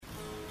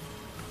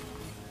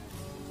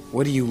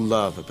What do you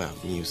love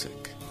about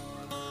music?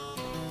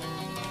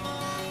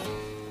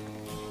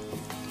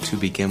 To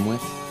begin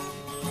with,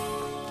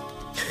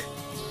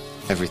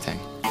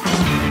 everything.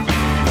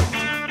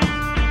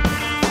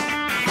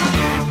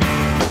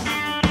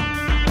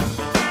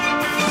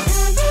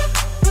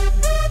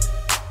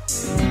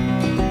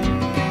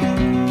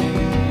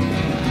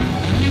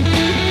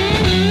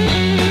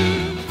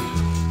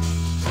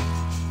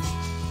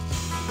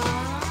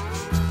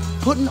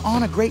 Putting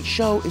on a great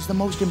show is the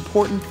most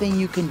important thing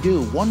you can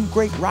do. One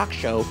great rock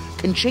show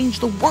can change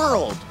the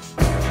world.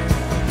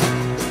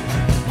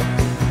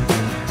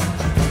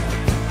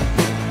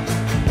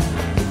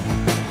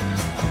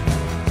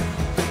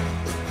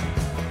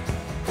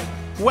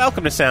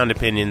 Welcome to Sound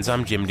Opinions.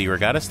 I'm Jim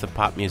DeRogatis, the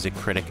pop music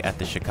critic at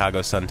the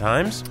Chicago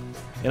Sun-Times.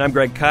 And I'm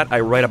Greg Kot. I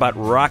write about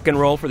rock and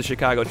roll for the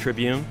Chicago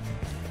Tribune.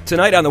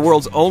 Tonight on the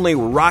world's only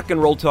rock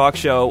and roll talk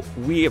show,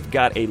 we have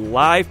got a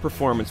live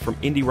performance from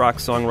indie rock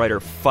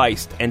songwriter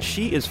Feist, and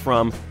she is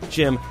from,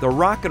 Jim, the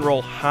rock and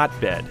roll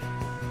hotbed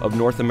of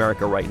North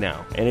America right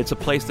now. And it's a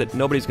place that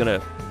nobody's going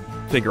to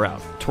figure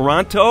out.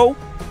 Toronto,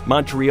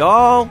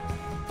 Montreal,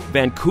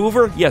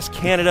 Vancouver, yes,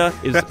 Canada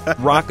is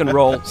rock and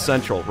roll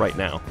central right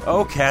now.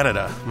 Oh,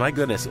 Canada. My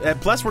goodness.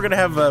 Plus, we're going to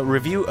have a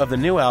review of the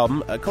new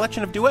album, a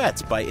collection of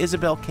duets by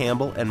Isobel,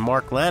 Campbell, and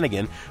Mark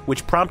Lanegan,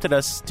 which prompted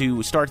us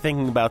to start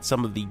thinking about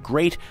some of the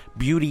great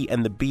Beauty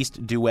and the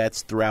Beast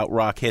duets throughout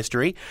rock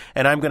history.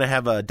 And I'm going to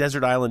have a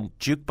Desert Island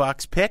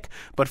Jukebox pick.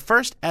 But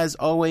first, as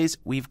always,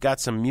 we've got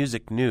some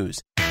music news.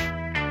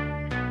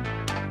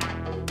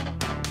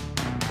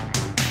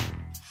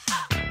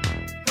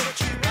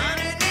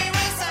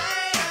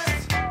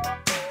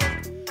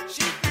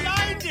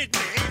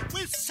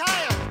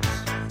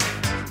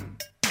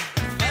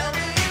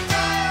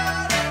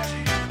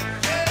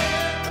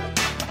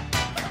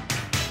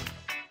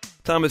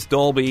 Thomas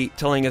Dolby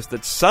telling us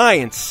that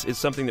science is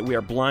something that we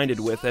are blinded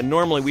with, and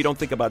normally we don't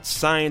think about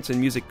science and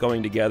music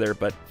going together,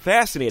 but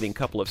fascinating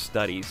couple of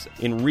studies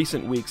in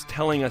recent weeks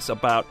telling us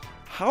about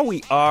how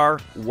we are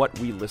what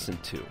we listen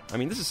to. I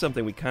mean, this is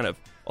something we kind of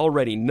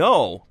already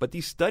know, but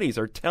these studies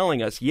are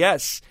telling us,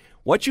 yes,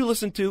 what you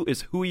listen to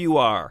is who you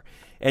are,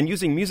 and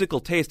using musical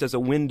taste as a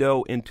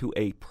window into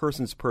a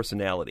person's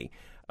personality.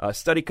 A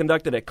study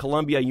conducted at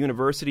Columbia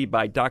University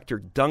by Dr.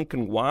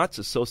 Duncan Watts,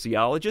 a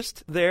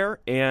sociologist there,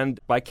 and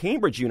by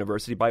Cambridge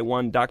University by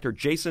one Dr.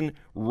 Jason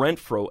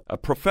Renfro, a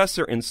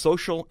professor in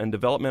social and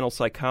developmental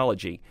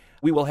psychology.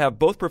 We will have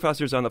both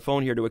professors on the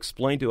phone here to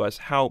explain to us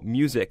how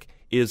music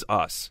is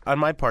us. On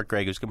my part,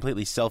 Greg, it was a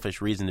completely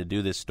selfish reason to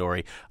do this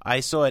story.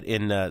 I saw it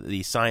in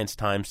the Science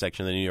Times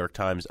section of the New York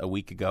Times a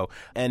week ago,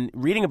 and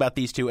reading about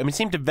these two, I mean, it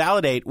seemed to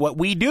validate what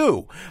we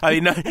do. I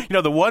mean,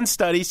 the one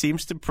study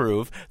seems to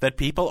prove that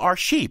people are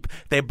sheep.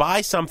 They buy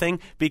something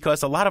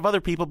because a lot of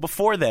other people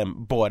before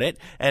them bought it,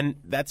 and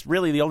that's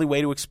really the only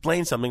way to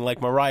explain something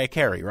like Mariah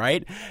Carey,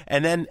 right?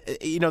 And then,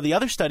 the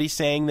other study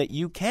saying that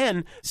you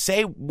can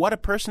say what a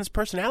person's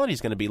personality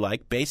is going to be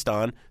like based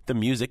on the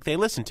music they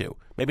listen to.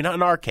 Maybe not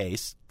in our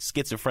case,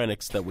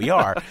 schizophrenics that we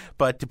are,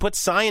 but to put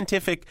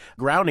scientific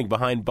grounding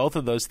behind both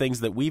of those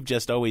things that we've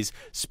just always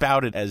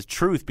spouted as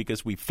truth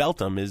because we felt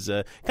them is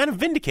kind of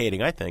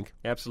vindicating, I think.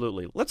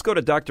 Absolutely. Let's go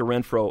to Dr.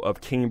 Renfro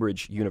of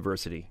Cambridge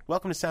University.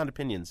 Welcome to Sound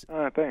Opinions.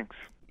 Thanks.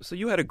 So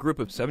you had a group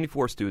of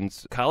 74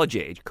 students, college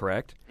age,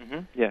 correct? Mm-hmm.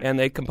 Yes. And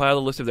they compiled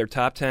a list of their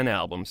top 10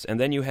 albums, and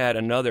then you had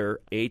another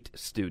 8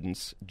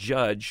 students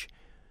judge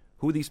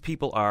who these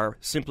people are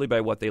simply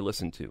by what they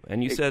listen to.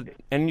 And you said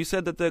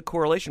that the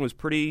correlation was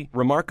pretty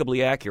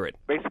remarkably accurate.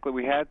 Basically,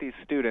 we had these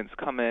students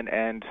come in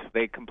and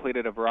they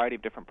completed a variety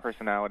of different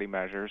personality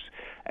measures,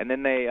 and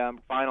then they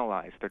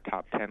finalized their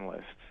top 10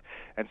 lists.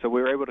 And so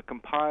we were able to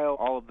compile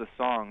all of the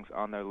songs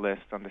on their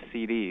lists on the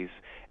CDs.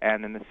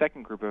 And then the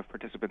second group of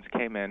participants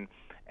came in,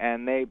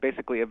 and they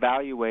basically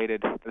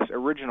evaluated this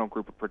original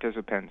group of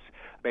participants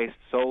based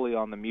solely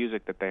on the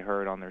music that they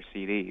heard on their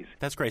CDs.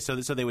 That's great. So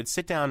they would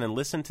sit down and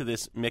listen to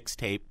this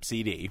mixtape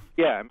CD.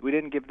 Yeah, we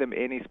didn't give them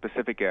any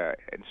specific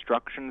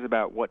instructions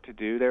about what to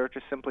do. They were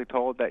just simply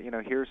told that,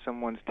 here's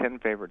someone's 10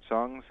 favorite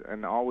songs,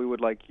 and all we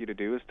would like you to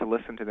do is to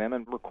listen to them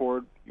and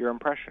record your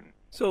impression.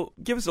 So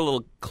give us a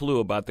little clue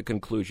about the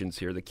conclusions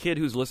here. The kid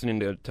who's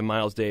listening to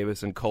Miles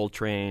Davis and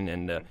Coltrane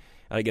and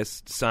I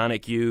guess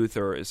Sonic Youth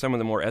or some of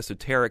the more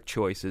esoteric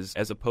choices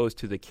as opposed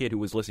to the kid who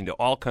was listening to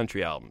all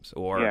country albums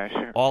or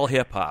all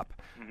hip-hop.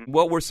 Mm-hmm.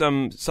 What were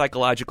some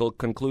psychological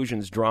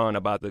conclusions drawn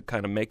about the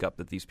kind of makeup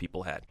that these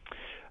people had?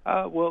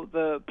 Well,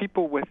 the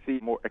people with the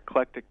more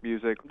eclectic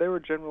music, they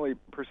were generally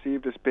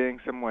perceived as being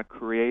somewhat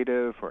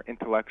creative or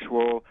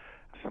intellectual,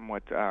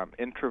 somewhat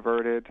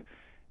introverted.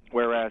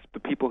 Whereas the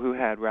people who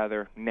had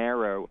rather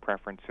narrow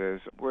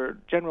preferences were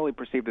generally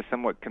perceived as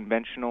somewhat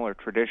conventional or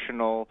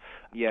traditional,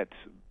 yet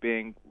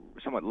being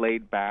somewhat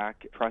laid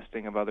back,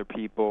 trusting of other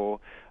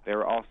people. They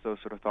were also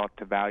sort of thought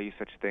to value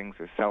such things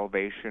as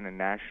salvation and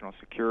national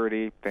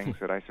security, things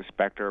that I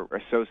suspect are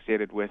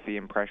associated with the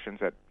impressions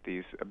that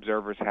these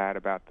observers had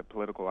about the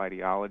political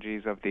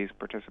ideologies of these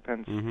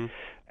participants. Mm-hmm.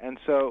 And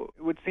so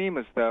it would seem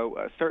as though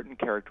certain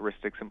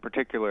characteristics, in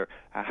particular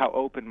how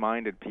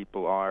open-minded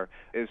people are,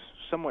 is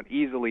somewhat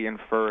easily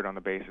inferred on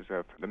the basis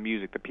of the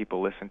music that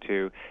people listen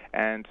to.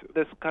 And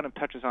this kind of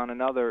touches on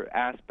another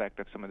aspect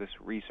of some of this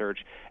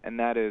research, and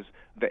that is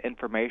the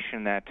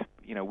information that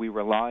we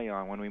rely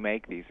on when we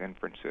make these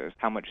inferences.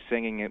 How much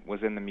singing it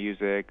was in the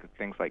music,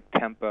 things like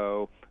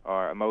tempo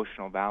or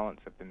emotional balance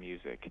of the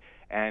music,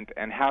 and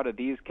how do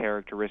these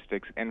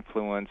characteristics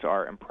influence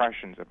our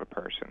impressions of a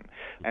person.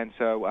 And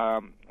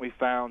so we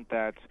found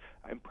that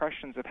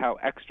impressions of how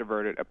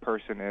extroverted a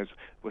person is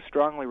was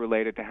strongly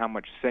related to how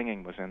much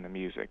singing was in the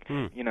music.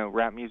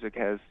 Rap music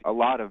has a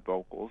lot of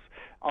vocals.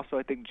 Also,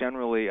 I think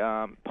generally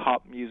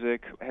pop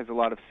music has a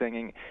lot of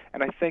singing.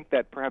 And I think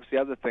that perhaps the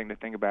other thing to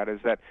think about is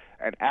that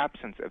an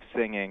absence of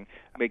singing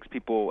makes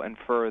people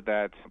infer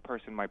that a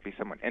person might be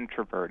somewhat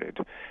introverted.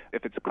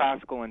 If it's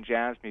classical and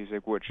jazz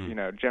music, which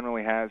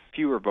generally has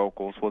fewer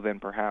vocals, well then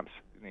perhaps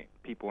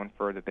people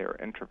infer that they're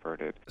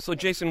introverted. So,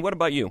 Jason, what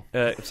about you?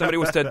 If somebody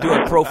was to do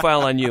a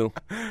profile on you,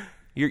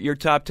 your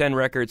top 10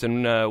 records,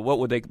 and what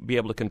would they be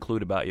able to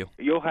conclude about you?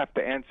 You'll have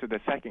to answer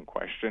the second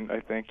question, I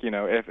think.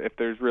 If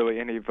there's really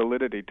any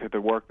validity to the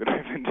work that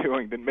I've been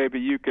doing, then maybe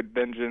you could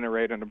then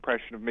generate an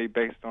impression of me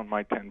based on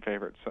my 10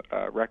 favorite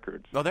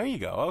records. Oh, there you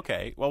go.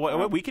 Okay.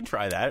 Well, we can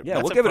try that. Yeah,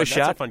 we'll give it a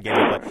shot. That's a fun game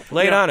to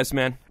play. Lay it on us,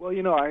 man. Well,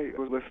 I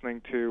was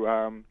listening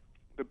to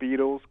the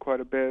Beatles quite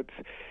a bit.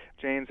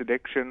 Jane's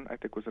Addiction, I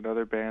think, was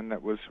another band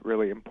that was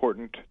really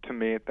important to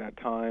me at that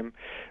time.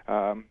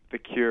 The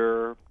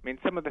Cure. I mean,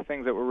 some of the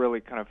things that were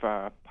really kind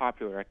of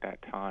popular at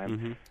that time.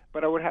 Mm-hmm.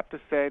 But I would have to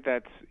say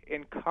that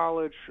in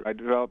college, I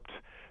developed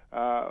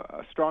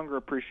a stronger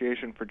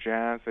appreciation for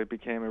jazz. I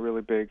became a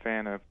really big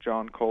fan of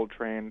John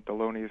Coltrane,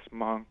 Thelonious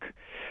Monk.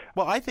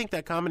 Well, I think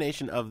that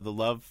combination of the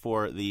love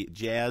for the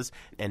jazz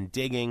and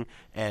digging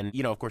and,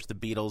 of course, the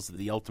Beatles,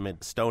 the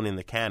ultimate stone in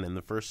the canon,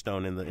 the first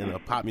stone in the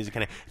pop music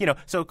canon.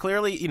 So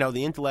clearly,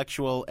 the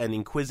intellectual and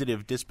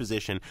inquisitive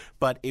disposition,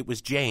 but it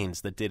was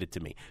Jane's that did it to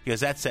me.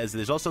 Because that says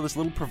there's also this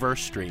little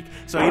perverse streak.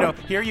 So,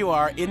 here you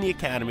are in the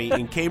academy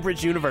in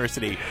Cambridge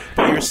University,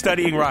 but you're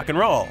studying rock and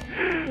roll.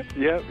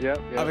 Yep.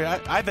 I mean,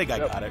 I think I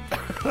got it.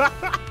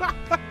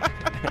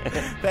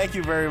 Thank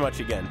you very much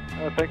again.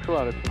 Thanks a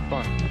lot. It's been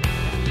fun.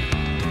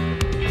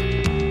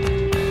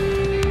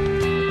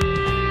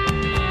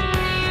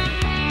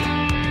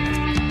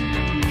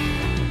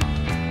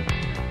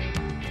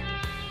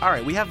 All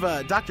right, we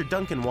have Dr.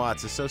 Duncan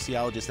Watts, a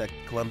sociologist at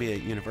Columbia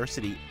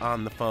University,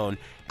 on the phone.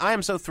 I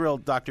am so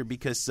thrilled, Doctor,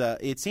 because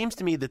it seems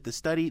to me that the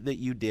study that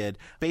you did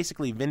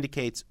basically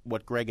vindicates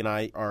what Greg and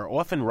I are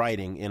often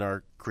writing in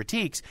our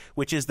critiques,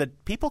 which is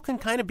that people can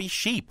kind of be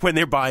sheep when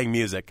they're buying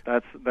music.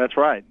 That's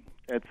right.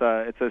 It's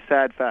a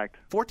sad fact.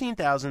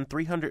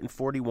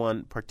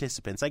 14,341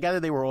 participants. I gather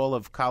they were all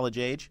of college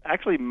age?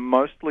 Actually,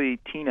 mostly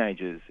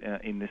teenagers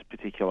in this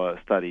particular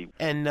study.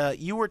 And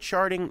you were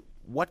charting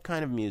what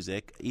kind of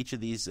music each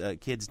of these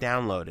kids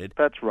downloaded.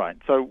 That's right.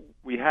 So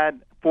we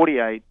had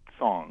 48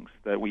 songs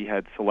that we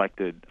had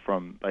selected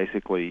from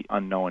basically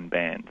unknown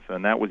bands,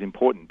 and that was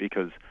important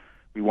because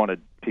we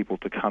wanted people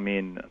to come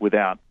in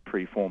without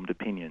preformed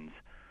opinions.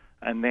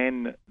 And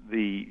then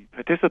the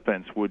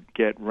participants would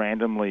get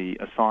randomly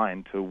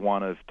assigned to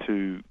one of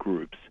two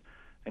groups.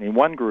 And in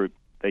one group,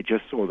 they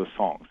just saw the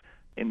songs.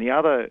 In the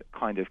other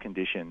kind of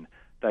condition,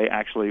 they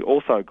actually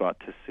also got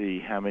to see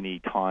how many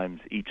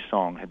times each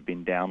song had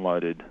been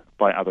downloaded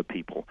by other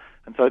people.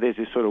 And so there's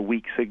this sort of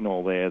weak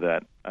signal there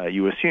that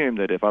you assume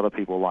that if other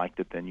people liked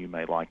it, then you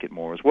may like it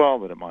more as well,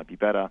 that it might be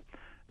better.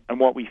 And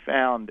what we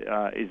found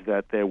is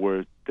that there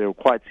were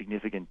quite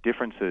significant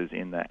differences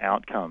in the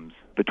outcomes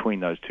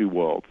between those two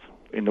worlds.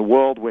 In the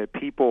world where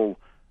people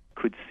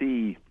could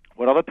see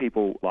what other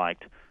people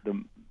liked,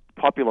 the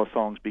popular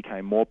songs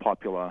became more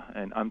popular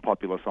and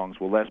unpopular songs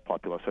were less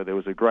popular. So there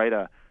was a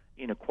greater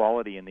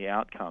inequality in the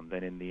outcome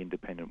than in the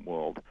independent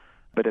world.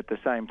 But at the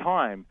same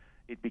time,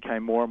 it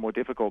became more and more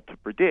difficult to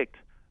predict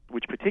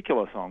which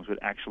particular songs would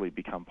actually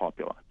become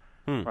popular.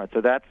 Right,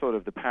 so that's sort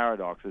of the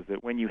paradox, is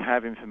that when you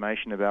have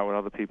information about what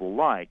other people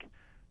like,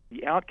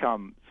 the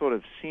outcome sort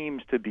of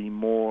seems to be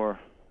more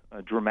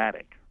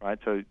dramatic, right?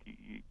 So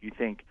you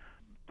think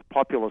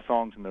popular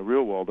songs in the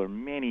real world are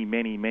many,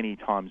 many, many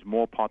times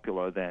more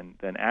popular than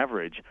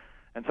average.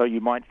 And so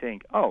you might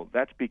think, oh,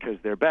 that's because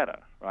they're better,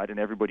 right? And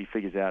everybody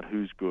figures out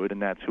who's good,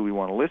 and that's who we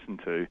want to listen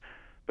to.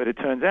 But it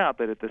turns out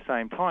that at the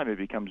same time, it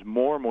becomes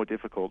more and more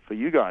difficult for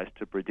you guys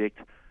to predict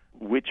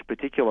which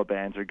particular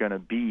bands are going to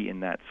be in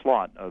that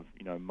slot of,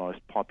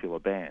 most popular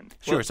bands.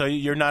 Sure. So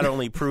you're not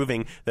only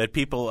proving that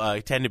people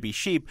tend to be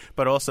sheep,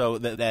 but also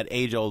that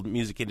age-old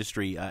music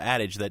industry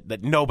adage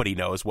that nobody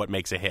knows what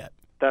makes a hit.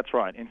 That's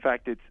right. In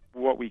fact, it's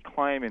what we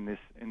claim in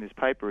this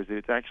paper is that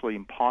it's actually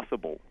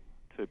impossible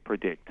to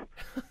predict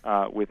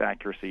with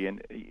accuracy.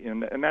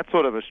 And that's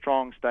sort of a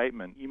strong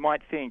statement. You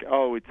might think,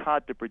 oh, it's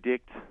hard to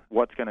predict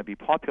what's going to be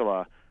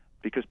popular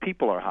because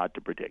people are hard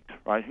to predict,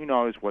 right? Who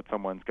knows what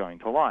someone's going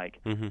to like?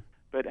 Mm-hmm.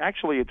 But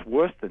actually, it's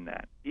worse than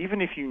that.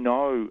 Even if you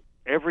know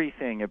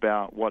everything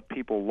about what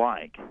people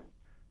like,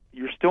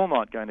 you're still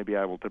not going to be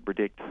able to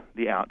predict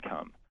the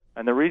outcome.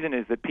 And the reason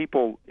is that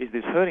is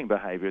this herding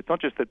behavior. It's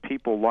not just that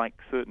people like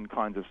certain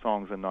kinds of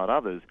songs and not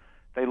others.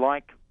 They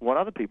like what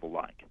other people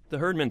like. The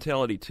herd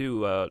mentality,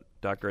 too,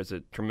 Doctor, is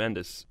a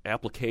tremendous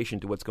application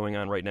to what's going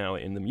on right now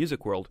in the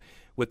music world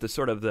with the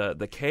sort of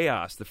the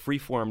chaos, the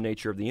free-form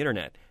nature of the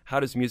Internet. How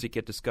does music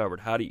get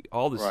discovered? How do you,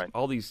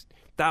 all these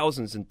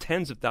thousands and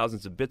tens of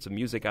thousands of bits of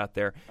music out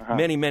there,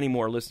 many, many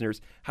more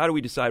listeners, how do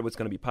we decide what's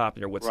going to be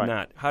popular, what's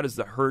not? How does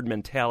the herd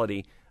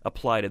mentality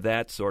apply to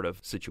that sort of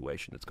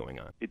situation that's going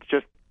on? It's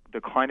just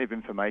the kind of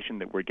information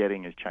that we're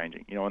getting is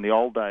changing. You know, in the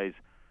old days,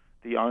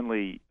 the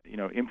only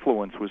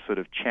influence was sort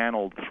of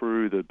channeled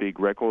through the big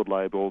record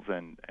labels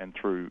and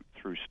through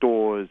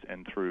stores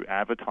and through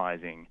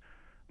advertising.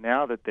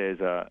 Now that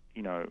there's a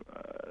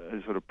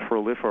sort of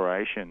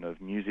proliferation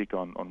of music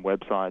on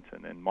websites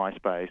and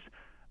MySpace,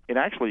 it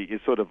actually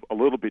is sort of a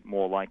little bit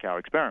more like our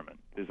experiment.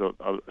 There's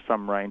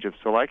some range of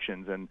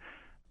selections, and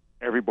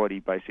everybody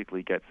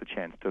basically gets a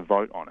chance to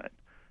vote on it.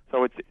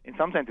 So it's in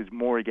some sense it's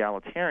more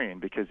egalitarian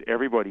because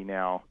everybody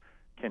now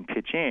can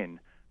pitch in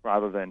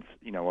rather than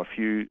a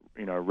few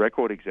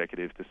record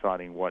executives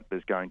deciding what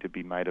is going to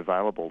be made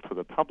available to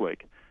the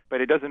public.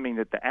 But it doesn't mean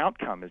that the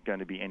outcome is going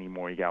to be any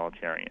more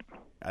egalitarian.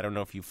 I don't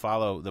know if you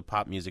follow the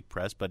pop music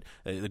press, but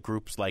the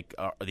groups like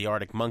the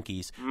Arctic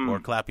Monkeys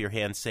or Clap Your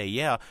Hands Say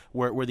Yeah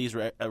were these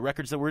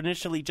records that were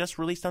initially just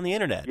released on the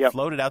Internet,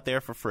 floated out there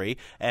for free,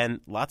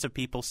 and lots of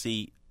people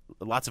see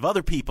lots of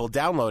other people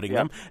downloading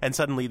them, and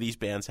suddenly these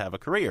bands have a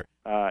career.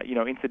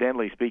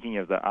 Incidentally, speaking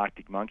of the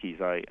Arctic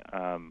Monkeys, I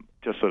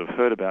just sort of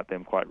heard about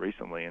them quite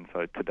recently, and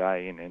so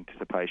today, in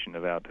anticipation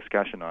of our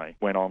discussion, I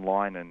went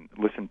online and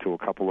listened to a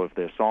couple of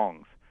their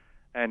songs.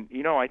 And,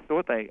 I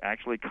thought they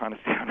actually kind of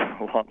sounded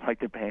a lot like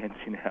the bands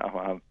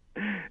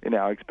in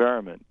our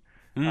experiment,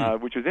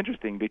 which was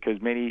interesting because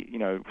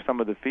some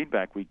of the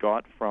feedback we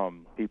got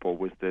from people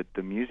was that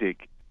the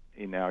music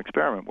in our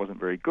experiment wasn't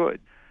very good.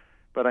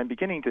 But I'm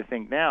beginning to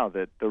think now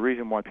that the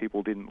reason why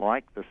people didn't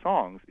like the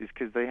songs is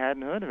because they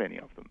hadn't heard of any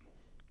of them.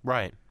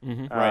 Right.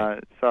 Mm-hmm.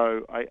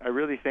 So I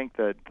really think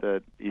that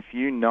if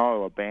you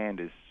know a band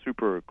is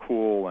super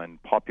cool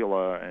and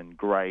popular and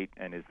great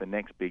and is the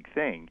next big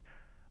thing,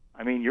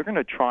 I mean, you're going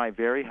to try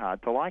very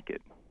hard to like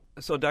it.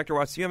 So, Dr.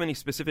 Watts, do you have any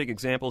specific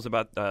examples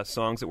about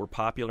songs that were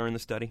popular in the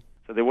study?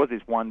 So there was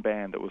this one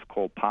band that was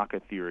called Parker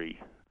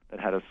Theory that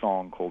had a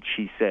song called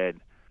She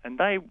Said, and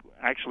they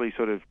actually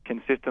sort of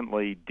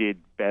consistently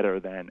did better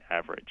than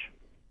average.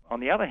 On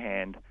the other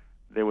hand,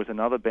 there was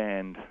another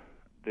band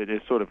that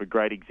is sort of a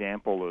great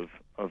example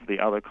of the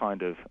other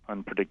kind of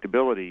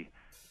unpredictability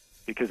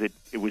because it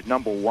was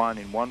number one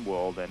in one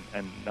world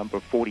and number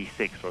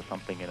 46 or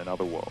something in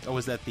another world. Oh,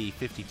 was that the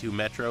 52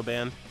 Metro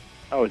band?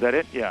 Oh, is that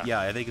it? Yeah.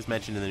 Yeah, I think it's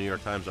mentioned in the New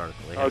York Times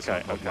article.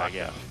 Okay,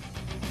 yeah.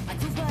 I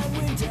close my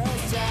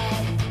windows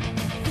down,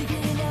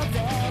 thinking of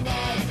that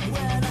night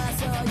when I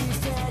saw you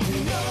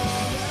standing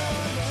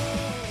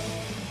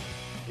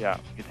Yeah,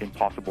 it's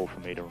impossible for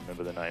me to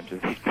remember the names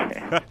of these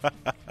bands.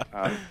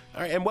 All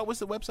right, and what was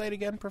the website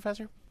again,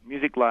 Professor?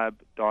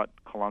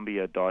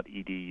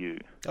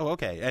 musiclab.columbia.edu. Oh,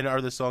 okay. And are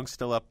the songs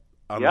still up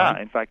online?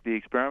 Yeah, in fact, the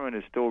experiment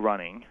is still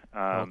running.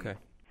 Okay.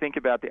 Think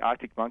about the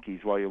Arctic Monkeys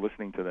while you're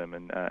listening to them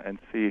and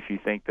see if you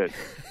think that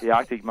the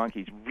Arctic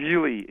Monkeys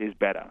really is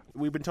better.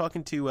 We've been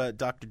talking to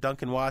Dr.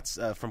 Duncan Watts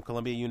from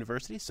Columbia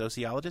University,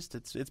 sociologist.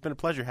 It's been a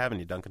pleasure having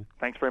you, Duncan.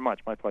 Thanks very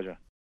much. My pleasure.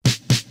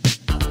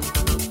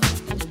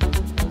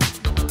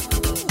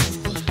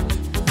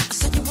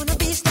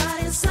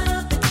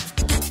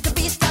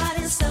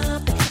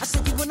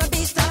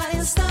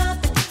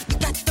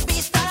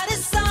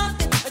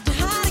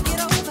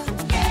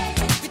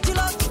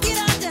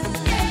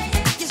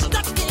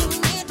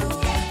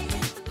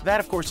 That,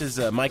 of course, is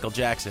Michael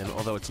Jackson,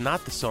 although it's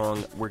not the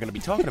song we're going to be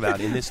talking about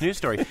in this news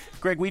story.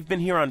 Greg, we've been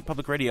here on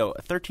public radio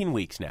 13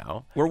 weeks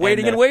now. We're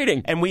waiting and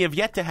waiting. And we have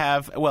yet to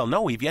have,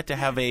 we've yet to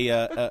have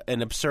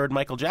an absurd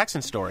Michael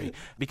Jackson story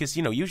because,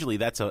 usually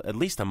that's at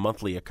least a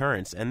monthly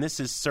occurrence, and this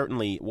is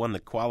certainly one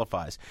that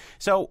qualifies.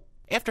 So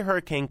after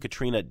Hurricane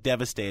Katrina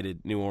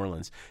devastated New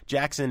Orleans,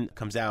 Jackson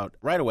comes out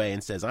right away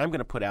and says, I'm going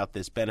to put out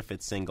this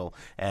benefit single,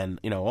 and,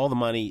 all the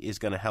money is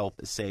going to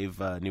help save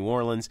New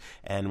Orleans,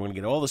 and we're going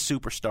to get all the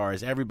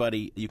superstars,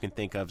 everybody you can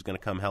think of is going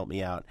to come help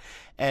me out.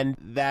 And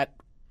that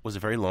was a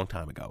very long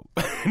time ago.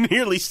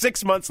 Nearly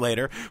 6 months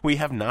later, we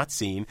have not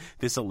seen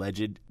this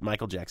alleged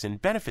Michael Jackson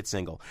benefit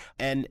single.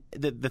 And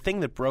the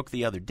thing that broke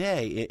the other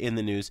day in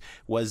the news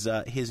was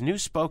his new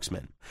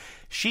spokesman,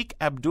 Sheikh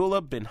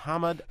Abdullah bin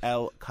Hamad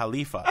Al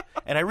Khalifa.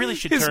 And I really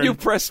should His new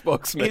press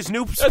spokesman. His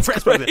new That's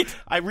press spokesman.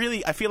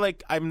 great. I feel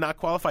like I'm not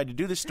qualified to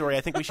do this story.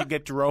 I think we should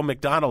get Jerome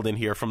McDonald in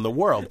here from The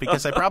World,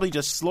 because I probably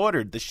just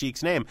slaughtered the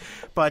Sheikh's name.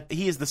 But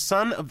he is the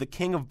son of the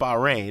King of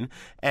Bahrain,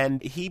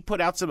 and he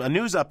put out a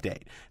news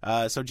update.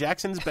 So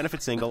Jackson's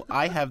benefit single,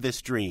 I Have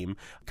This Dream,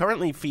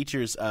 currently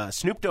features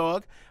Snoop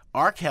Dogg,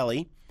 R.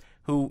 Kelly,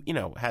 who,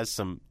 has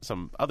some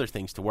other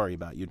things to worry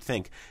about, you'd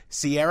think,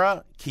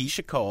 Sierra,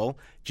 Keisha Cole,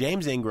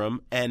 James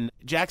Ingram, and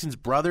Jackson's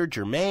brother,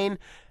 Jermaine,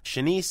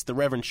 Shanice, the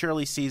Reverend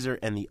Shirley Caesar,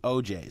 and the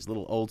OJs,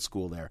 little old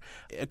school there.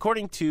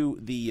 According to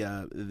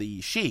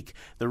the Sheik,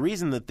 the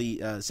reason that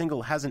the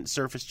single hasn't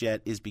surfaced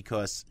yet is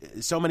because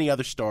so many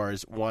other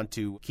stars want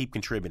to keep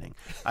contributing.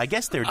 I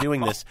guess they're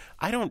doing this.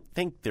 I don't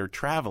think they're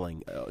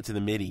traveling to the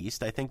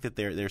Mideast. I think that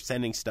they're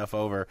sending stuff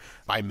over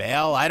by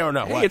mail. I don't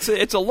know. Hey,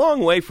 it's a long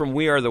way from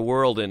We Are the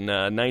World in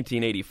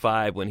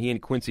 1985 when he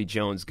and Quincy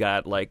Jones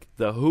got like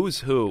the who's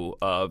who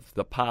of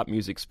the pop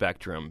music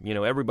spectrum.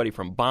 Everybody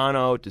from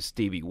Bono to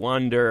Stevie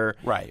Wonder.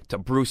 Right. To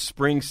Bruce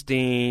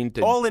Springsteen.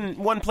 To, all in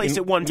one place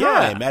at one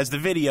time, as the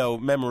video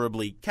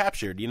memorably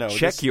captured.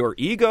 Check your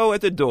ego at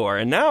the door.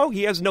 And now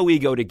he has no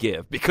ego to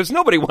give because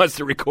nobody wants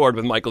to record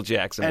with Michael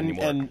Jackson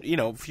anymore.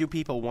 And, few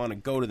people want to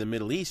go to the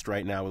Middle East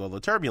right now with all the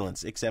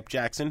turbulence, except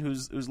Jackson,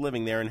 who's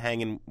living there and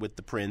hanging with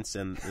the Prince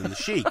and the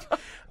Sheik.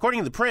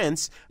 According to the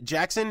Prince,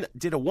 Jackson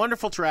did a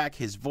wonderful track.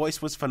 His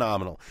voice was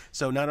phenomenal.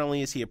 So not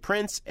only is he a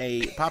Prince,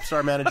 a pop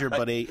star manager,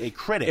 but a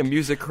critic. A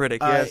music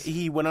critic, yes.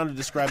 He went on to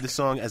describe the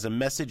song as a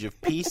message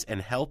of peace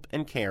and help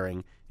and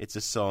caring. It's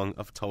a song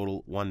of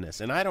total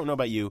oneness. And I don't know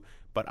about you,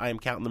 but I am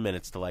counting the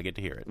minutes till I get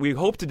to hear it. We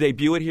hope to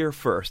debut it here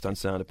first on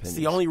Sound Opinions.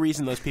 It's the only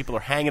reason those people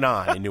are hanging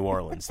on in New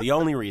Orleans. The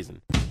only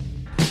reason.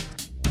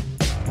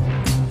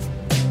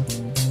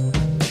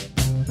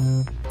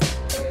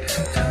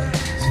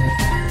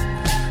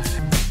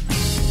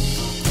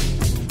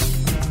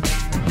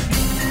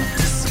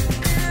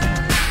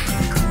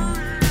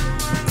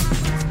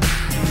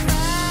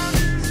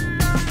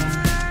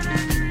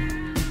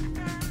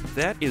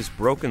 That is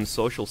Broken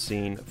Social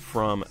Scene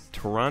from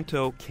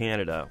Toronto,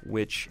 Canada,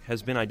 which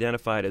has been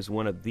identified as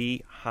one of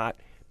the hot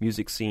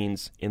music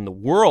scenes in the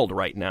world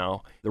right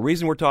now. The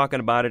reason we're talking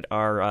about it,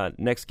 our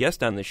next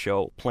guest on the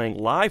show playing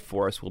live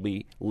for us will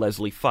be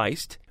Leslie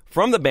Feist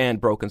from the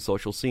band Broken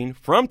Social Scene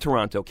from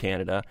Toronto,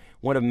 Canada,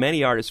 one of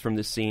many artists from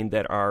this scene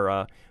that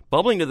are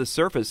bubbling to the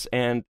surface,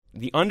 and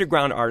the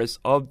underground artists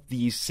of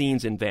these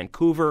scenes in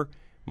Vancouver,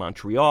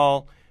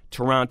 Montreal,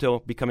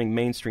 Toronto becoming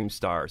mainstream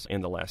stars in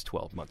the last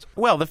 12 months.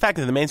 Well, the fact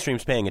that the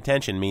mainstream's paying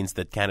attention means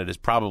that Canada's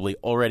probably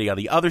already on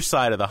the other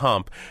side of the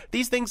hump.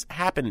 These things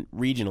happen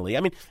regionally. I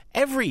mean,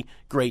 every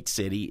great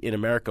city in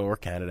America or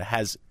Canada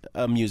has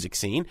a music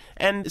scene,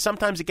 and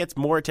sometimes it gets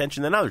more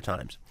attention than other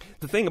times.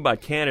 The thing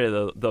about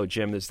Canada, though,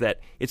 Jim, is that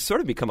it's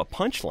sort of become a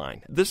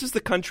punchline. This is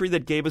the country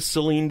that gave us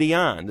Celine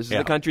Dion. This is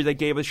the country that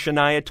gave us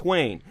Shania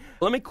Twain.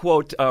 Let me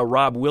quote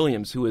Rob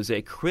Williams, who is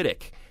a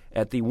critic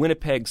at the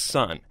Winnipeg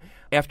Sun.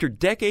 After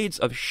decades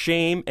of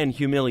shame and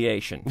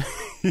humiliation,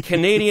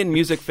 Canadian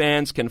music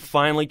fans can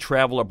finally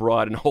travel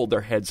abroad and hold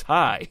their heads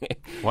high.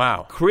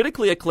 Wow.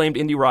 Critically acclaimed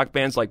indie rock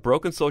bands like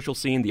Broken Social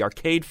Scene, The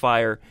Arcade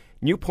Fire,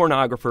 New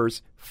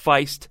Pornographers,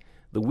 Feist,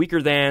 The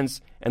Weaker Thans,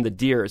 and The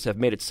Deers have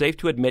made it safe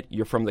to admit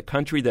you're from the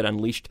country that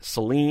unleashed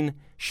Celine,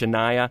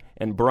 Shania,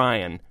 and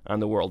Brian on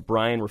the world.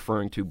 Brian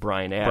referring to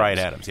Bryan Adams. Bryan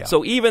Adams, yeah.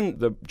 So even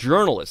the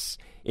journalists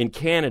in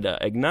Canada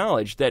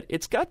acknowledge that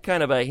it's got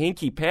kind of a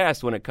hinky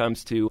past when it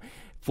comes to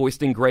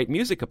foisting great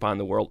music upon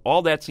the world.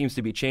 All that seems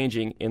to be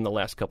changing in the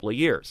last couple of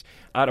years.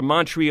 Out of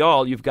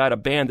Montreal, you've got a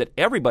band that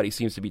everybody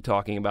seems to be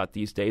talking about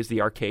these days,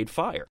 The Arcade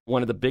Fire,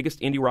 one of the biggest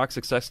indie rock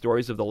success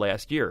stories of the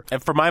last year.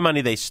 And for my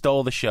money, they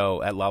stole the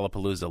show at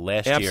Lollapalooza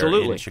last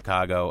year in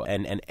Chicago,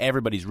 and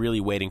everybody's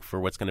really waiting for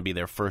what's going to be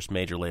their first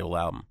major label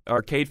album.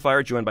 Arcade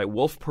Fire joined by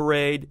Wolf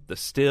Parade, The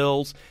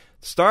Stills,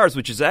 Stars,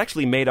 which is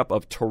actually made up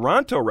of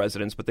Toronto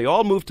residents, but they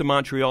all moved to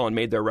Montreal and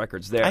made their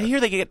records there. I hear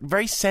they get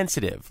very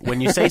sensitive when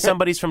you say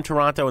somebody's from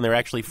Toronto and they're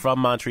actually from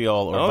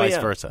Montreal or vice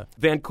versa.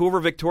 Vancouver,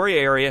 Victoria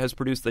area has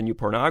produced the New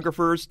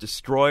Pornographers,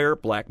 Destroyer,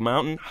 Black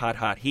Mountain, Hot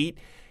Hot Heat.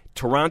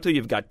 Toronto,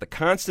 you've got the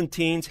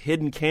Constantines,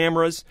 Hidden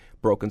Cameras,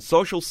 Broken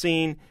Social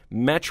Scene,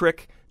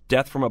 Metric,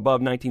 Death from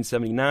Above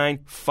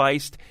 1979,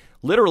 Feist.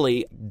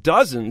 Literally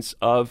dozens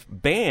of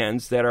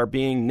bands that are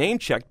being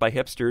name-checked by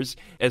hipsters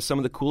as some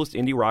of the coolest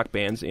indie rock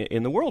bands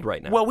in the world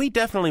right now. Well, we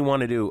definitely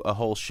want to do a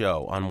whole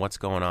show on what's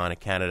going on in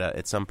Canada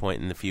at some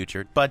point in the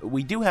future, but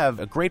we do have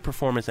a great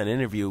performance and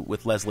interview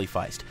with Leslie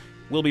Feist.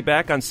 We'll be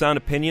back on Sound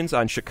Opinions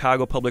on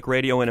Chicago Public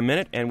Radio in a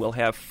minute, and we'll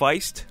have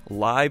Feist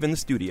live in the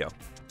studio.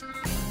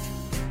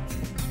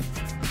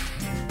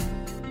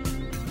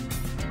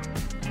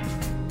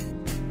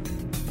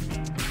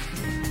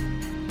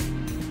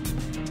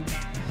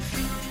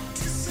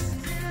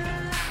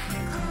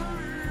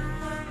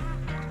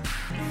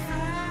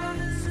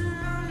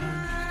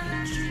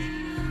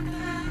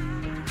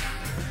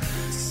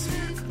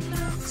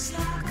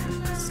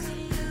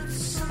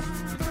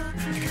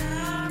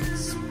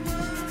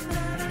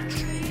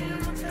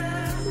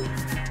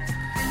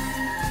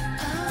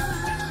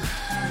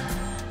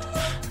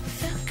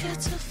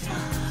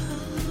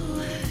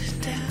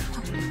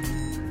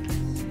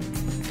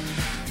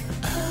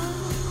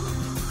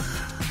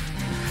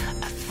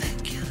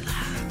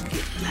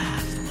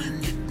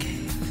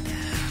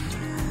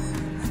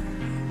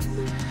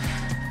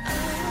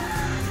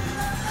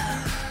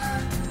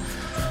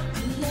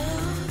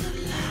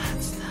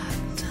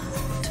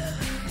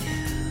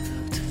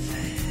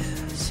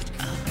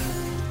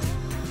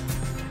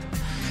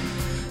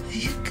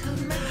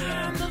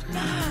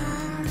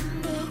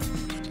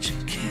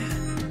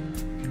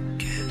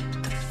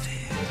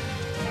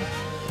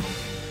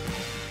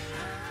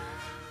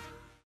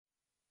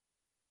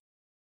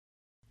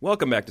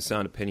 Welcome back to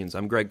Sound Opinions.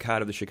 I'm Greg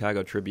Kot of the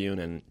Chicago Tribune,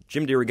 and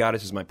Jim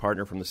DeRogatis is my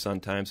partner from the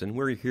Sun-Times, and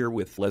we're here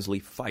with Leslie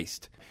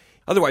Feist,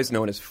 otherwise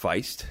known as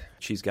Feist.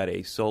 She's got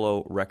a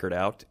solo record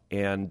out,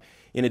 and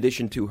in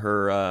addition to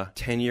her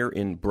tenure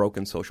in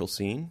Broken Social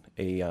Scene,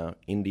 a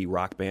indie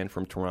rock band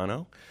from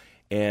Toronto,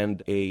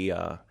 and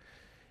a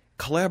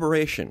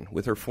collaboration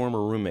with her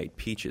former roommate,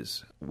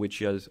 Peaches,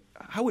 which is,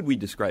 how would we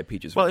describe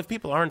Peaches? Well, if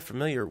people aren't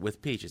familiar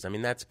with Peaches, I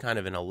mean, that's kind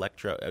of an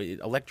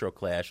electro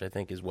clash, I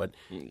think, is what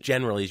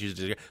generally is used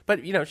to.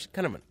 But, you know, she's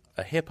kind of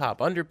a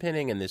hip-hop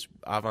underpinning and this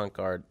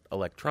avant-garde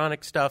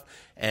electronic stuff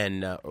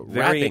and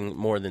rapping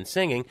more than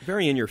singing.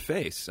 Very in your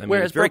face. I mean,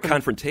 Whereas it's very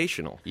Broken-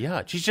 confrontational.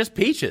 Yeah, she's just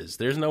Peaches.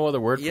 There's no other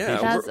word for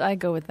Peaches. I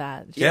go with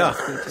that. Yeah.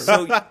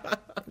 So,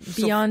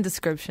 Beyond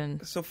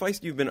description. So,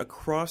 Feist, you've been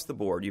across the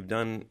board. You've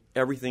done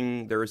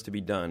everything there is to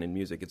be done in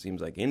music. It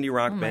seems like indie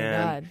rock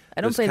band. God.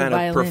 I don't this play the kind of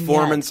violin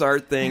performance yet.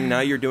 art thing. Now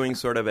you're doing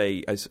sort of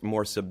a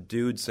more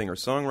subdued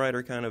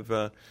singer-songwriter kind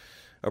of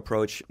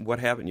approach. What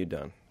haven't you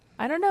done?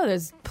 I don't know.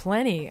 There's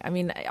plenty. I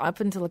mean, up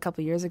until a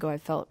couple of years ago, I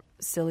felt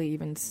silly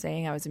even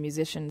saying I was a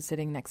musician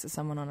sitting next to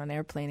someone on an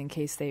airplane in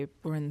case they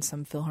were in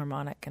some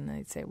philharmonic, and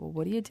they'd say, well,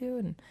 what do you do?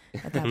 And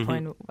at that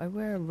point, I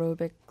wear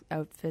aerobic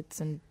outfits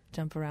and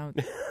jump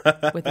around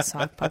with a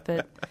sock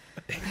puppet.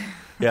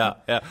 Yeah.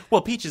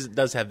 Well, Peaches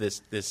does have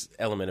this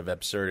element of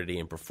absurdity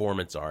and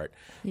performance art,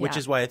 which Yeah.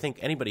 is why I think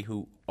anybody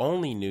who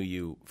only knew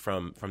you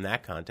from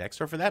that context,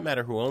 or for that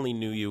matter, who only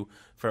knew you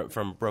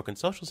from Broken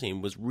Social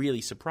Scene, was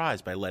really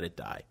surprised by Let It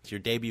Die. It's your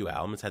debut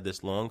album. It's had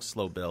this long,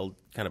 slow build,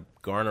 kind of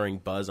garnering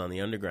buzz on the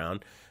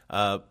underground.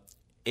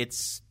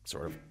 It's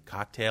sort of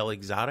cocktail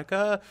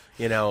exotica,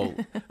 you know,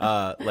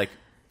 like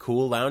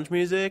cool lounge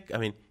music. I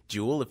mean,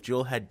 Jewel, if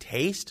Jewel had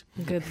taste.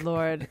 Good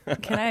Lord.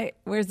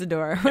 Where's the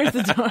door? Where's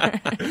the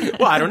door?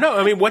 Well, I don't know.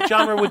 I mean, what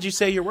genre would you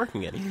say you're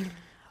working in?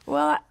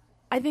 Well,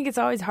 I think it's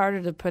always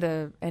harder to put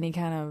any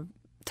kind of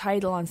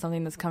title on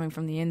something that's coming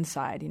from the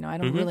inside. You know, I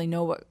don't really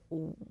know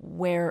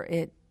where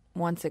it,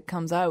 once it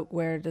comes out,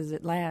 where does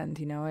it land,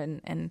 you know,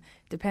 and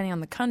depending on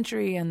the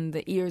country and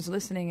the ears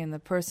listening and the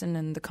person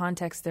and the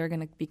context they're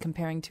going to be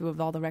comparing to of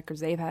all the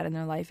records they've had in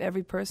their life,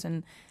 every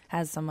person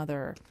has some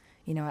other,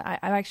 you know,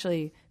 I've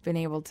actually been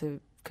able to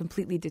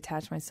completely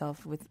detach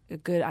myself with a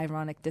good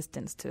ironic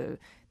distance to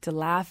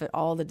laugh at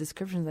all the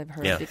descriptions I've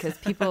heard because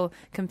people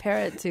compare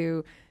it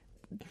to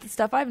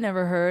stuff I've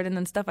never heard and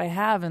then stuff I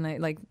have, and I,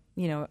 like,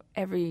 you know,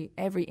 every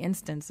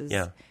instance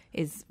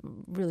is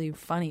really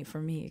funny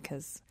for me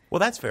because. Well,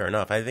 that's fair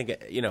enough. I think,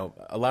 you know,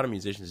 a lot of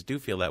musicians do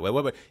feel that way.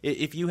 But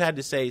if you had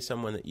to say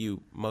someone that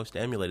you most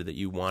emulated that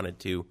you wanted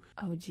to,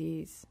 oh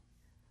geez.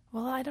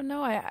 Well, I don't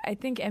know. I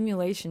think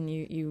emulation,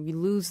 you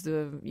lose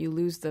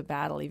the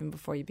battle even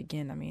before you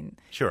begin. I mean,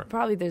 sure.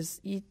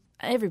 Probably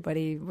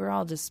everybody, we're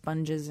all just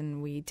sponges,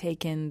 and we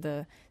take in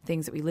the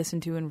things that we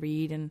listen to and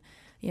read. And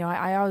you know,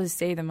 I always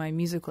say that my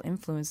musical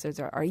influences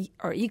are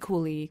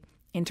equally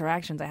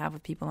interactions I have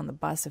with people on the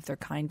bus if they're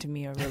kind to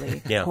me or really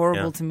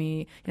horrible to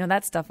me. You know,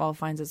 that stuff all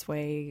finds its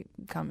way.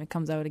 It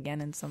comes out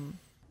again in some.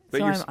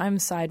 But so I'm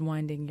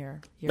sidewinding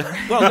your.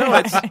 Well, no,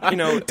 it's, you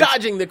know,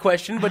 dodging the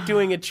question, but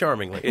doing it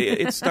charmingly.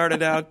 It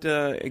started out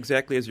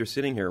exactly as you're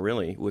sitting here,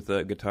 really, with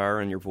a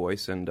guitar and your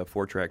voice and a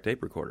 4-track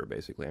tape recorder,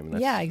 basically. I mean,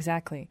 that's... Yeah,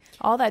 exactly.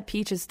 All that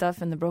Peaches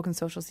stuff and the Broken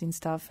Social Scene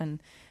stuff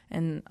and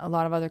a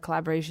lot of other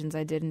collaborations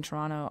I did in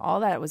Toronto, all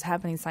that was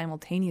happening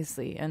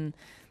simultaneously. And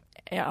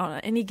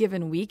on any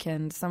given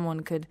weekend,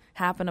 someone could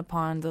happen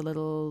upon the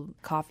little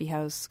coffee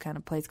house kind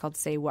of place called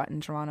Say What in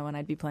Toronto, and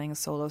I'd be playing a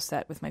solo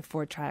set with my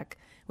 4-track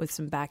with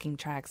some backing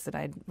tracks that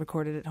I'd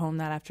recorded at home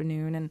that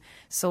afternoon, and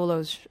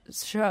solo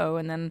show.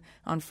 And then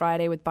on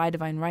Friday with By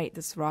Divine Right,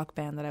 this rock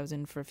band that I was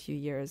in for a few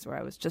years, where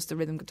I was just a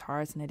rhythm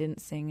guitarist and I didn't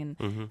sing,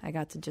 and I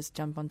got to just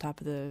jump on top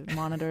of the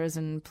monitors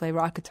and play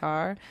rock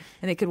guitar.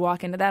 And they could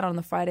walk into that on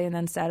the Friday, and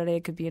then Saturday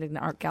it could be at an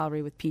art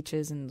gallery with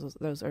Peaches and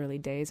those early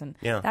days. And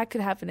that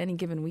could happen any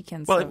given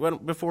weekend. Well,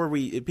 before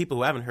people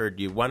who haven't heard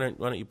you, why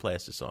don't you play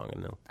us a song?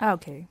 And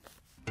okay.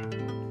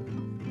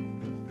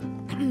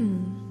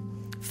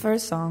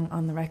 First song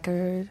on the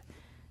record,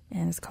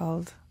 and it's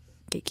called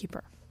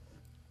Gatekeeper.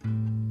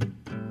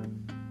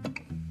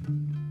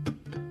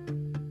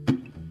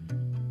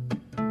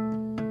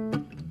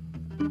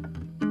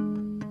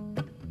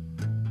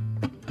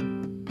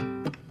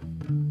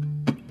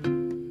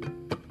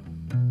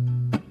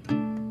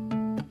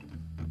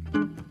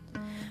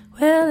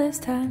 Well, it's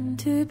time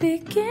to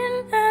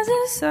begin as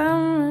the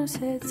summer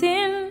sets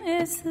in.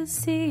 It's the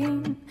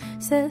scene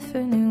set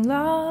for new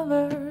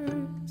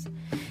lovers.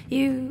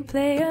 You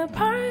play a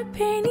part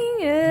painting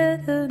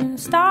at a new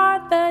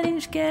start, but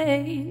each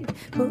gate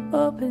will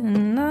open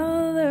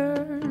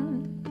another.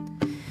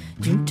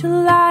 June,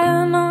 July,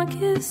 and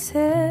August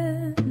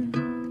said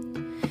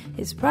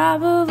it's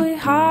probably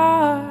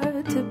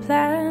hard to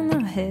plan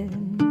ahead.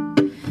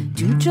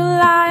 June,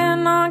 July,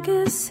 and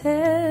August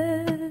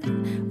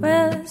said,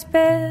 well, it's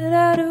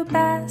better to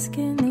bask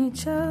in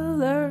each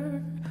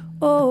other.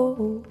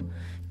 Oh,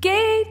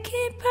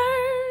 gatekeeper,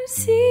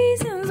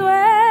 seasons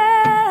wait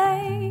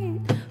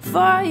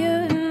for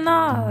you to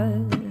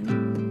nod.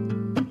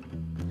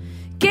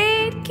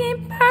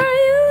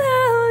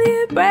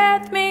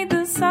 breath made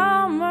the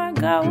summer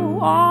go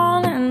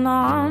on and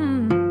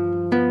on.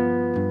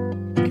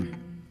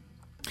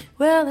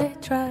 Well, they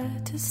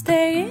tried to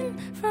stay in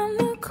from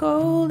the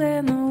cold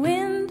and the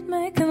wind,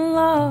 making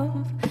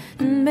love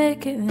and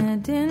making a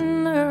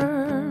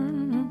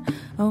dinner,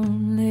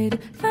 only to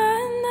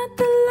find that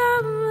the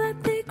love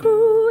that they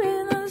grew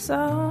in the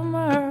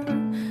summer,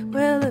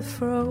 well, it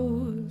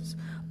froze.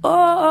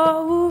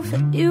 Oh,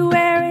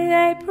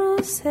 February,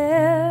 April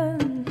said,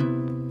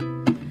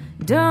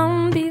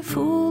 don't be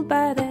fooled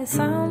by that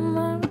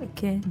summer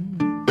again.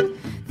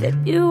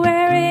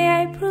 February,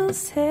 April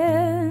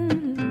said,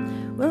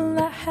 well,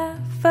 the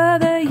half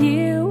of the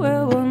year,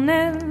 well, we'll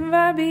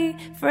never be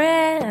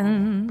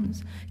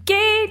friends.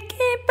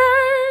 Gatekeeper,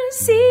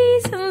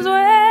 seasons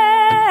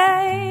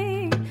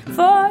wait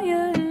for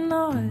you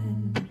not.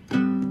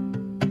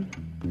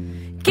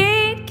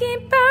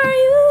 Gatekeeper,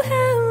 you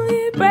held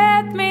your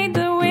breath, made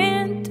the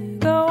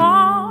wind go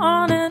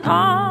on and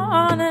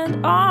on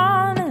and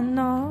on and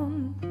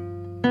on.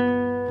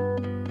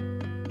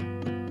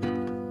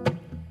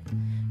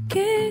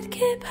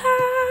 Gatekeeper,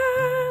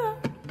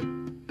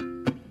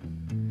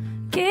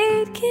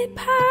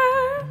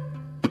 gatekeeper,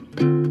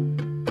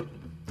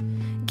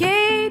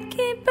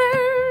 gatekeeper,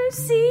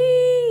 seasons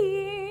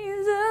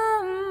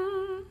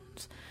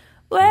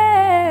wait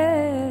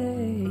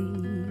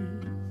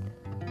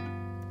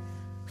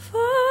for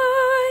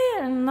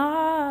your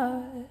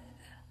nod.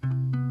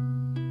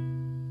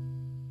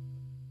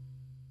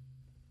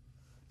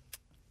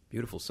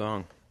 Beautiful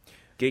song.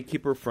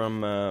 Gatekeeper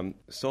from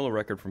solo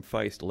record from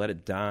Feist, Let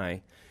It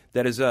Die.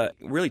 That has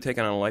really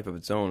taken on a life of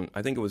its own.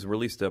 I think it was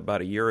released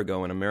about a year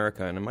ago in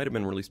America, and it might have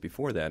been released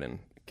before that in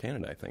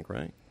Canada, I think,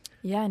 right?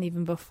 Yeah, and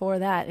even before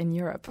that in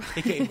Europe.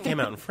 It came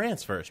out in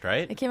France first,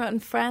 right? It came out in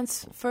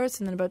France first,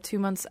 and then about 2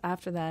 months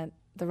after that,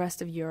 the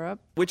rest of Europe.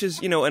 Which is,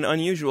 an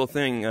unusual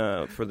thing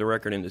for the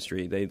record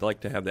industry. They'd like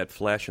to have that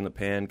flash in the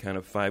pan kind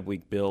of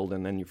 5-week build,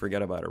 and then you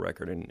forget about a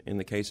record. And in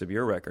the case of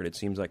your record, it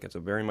seems like it's a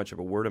very much of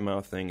a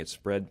word-of-mouth thing. It's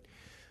spread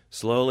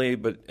slowly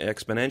but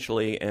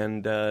exponentially,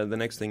 and the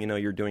next thing you know,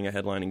 you're doing a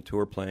headlining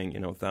tour playing,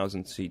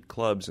 1,000-seat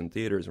clubs and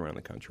theaters around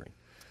the country.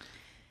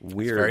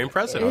 Weird. It's very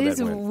impressive. It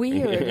is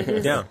weird. It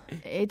is, yeah.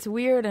 It's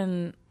weird,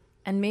 and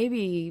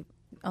maybe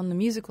on the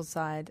musical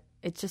side,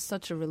 it's just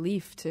such a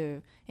relief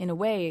to, in a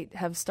way,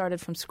 have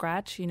started from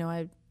scratch.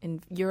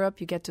 In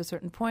Europe, you get to a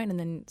certain point and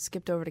then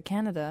skipped over to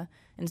Canada,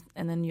 and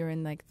then you're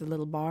in like the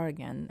little bar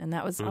again. And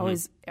that was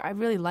always, I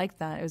really liked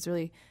that. It was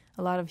really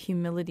a lot of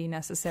humility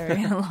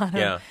necessary, and a lot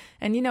of,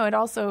 and it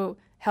also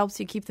helps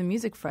you keep the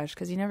music fresh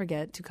because you never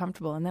get too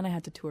comfortable. And then I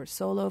had to tour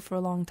solo for a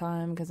long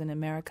time because in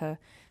America,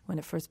 when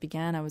it first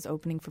began, I was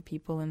opening for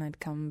people and I'd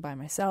come by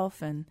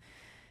myself, and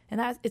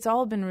that it's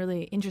all been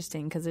really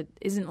interesting because it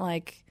isn't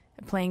like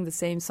playing the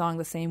same song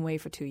the same way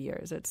for 2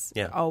 years. It's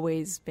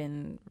always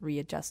been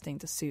readjusting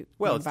to suit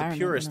the it's the environment,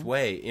 purest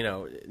way,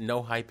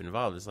 no hype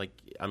involved. It's like,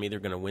 I'm either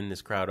going to win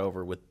this crowd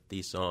over with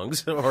these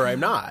songs or I'm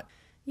not.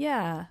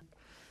 Yeah.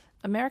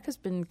 America's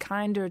been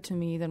kinder to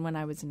me than when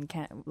I was in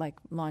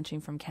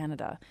launching from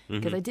Canada,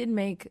 because I did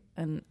make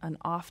an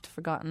oft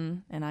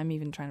forgotten, and I'm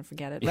even trying to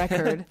forget it,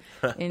 record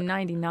in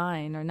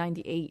 99 or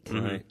 98.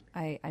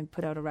 I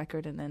put out a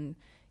record and then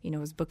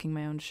was booking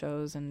my own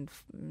shows and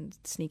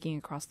sneaking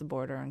across the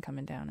border and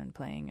coming down and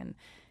playing, and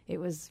it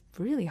was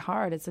really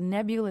hard. It's a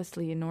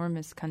nebulously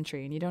enormous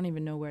country, and you don't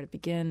even know where to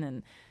begin,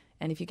 and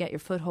if you get your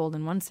foothold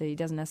in one city, it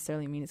doesn't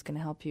necessarily mean it's going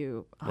to help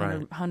you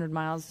 100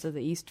 miles to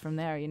the east from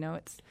there.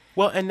 It's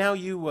well, and now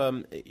you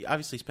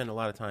obviously spend a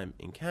lot of time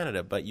in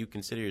Canada, but you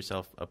consider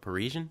yourself a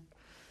Parisian?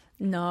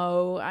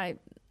 No, I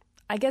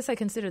guess I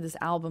consider this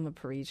album a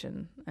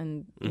Parisian,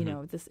 and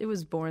it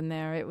was born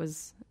there, it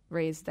was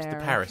raised there. It's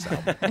the Paris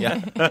album,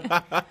 yeah.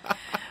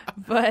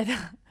 But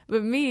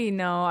me,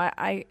 no,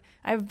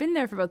 I've been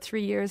there for about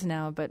 3 years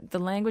now. But the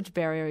language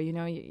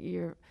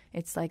barrier,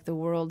 it's like the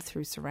world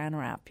through Saran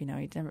wrap. You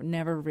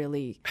never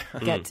really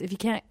get. If you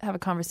can't have a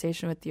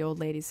conversation with the old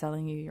lady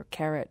selling you your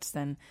carrots,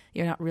 then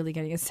you're not really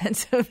getting a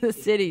sense of the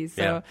city.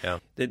 So,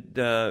 Did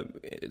the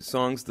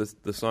songs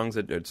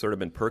that had sort of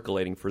been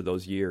percolating for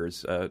those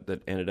years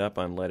that ended up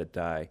on Let It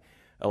Die,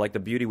 like the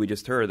Beauty we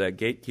just heard, that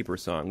Gatekeeper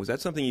song, was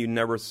that something you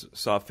never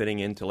saw fitting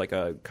into like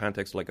a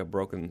context like a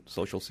broken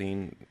social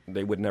scene?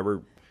 They would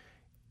never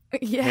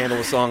handle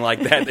a song like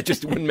that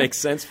just wouldn't make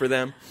sense for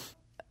them?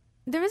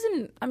 There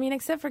isn't,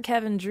 except for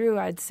Kevin Drew,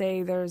 I'd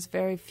say there's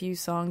very few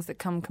songs that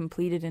come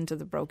completed into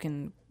the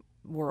broken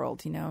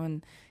world,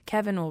 and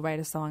Kevin will write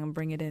a song and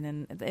bring it in,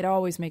 and it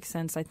always makes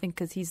sense, I think,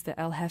 because he's the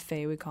El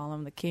Jefe, we call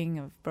him, the king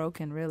of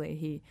broken,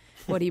 really.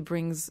 What he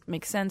brings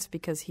makes sense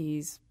because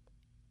he's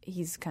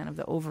kind of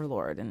the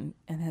overlord and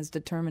has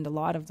determined a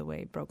lot of the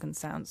way broken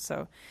sounds.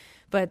 So,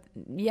 but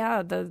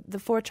yeah, the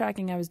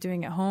 4-tracking I was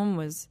doing at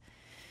home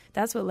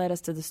that's what led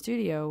us to the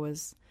studio,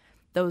 was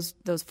those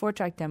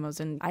 4-track demos,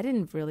 and I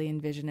didn't really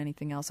envision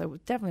anything else. I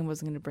definitely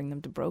wasn't going to bring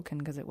them to broken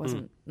because it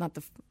wasn't not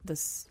the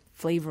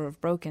flavor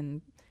of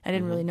broken. I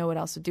didn't really know what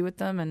else to do with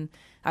them, and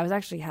I was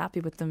actually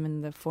happy with them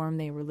in the form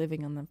they were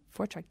living on the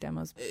 4-track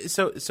demos.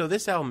 So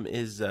this album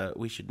is,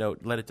 we should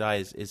note, Let It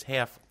Die is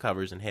half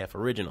covers and half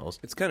originals.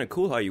 It's kind of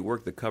cool how you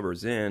worked the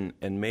covers in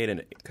and made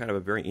it kind of a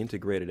very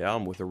integrated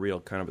album with a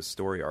real kind of a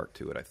story arc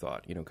to it, I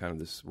thought. Kind of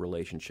this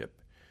relationship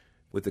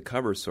with the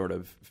covers sort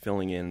of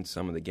filling in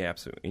some of the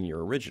gaps in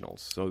your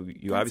originals. So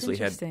you obviously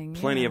had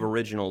plenty of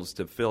originals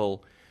to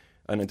fill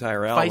an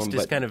entire album. Feist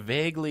is kind of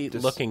vaguely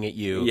looking at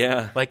you.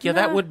 Yeah. Like,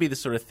 that would be the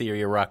sort of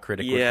theory a rock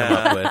critic would come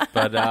up with.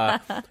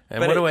 But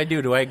what do I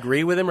do? Do I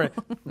agree with him?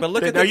 But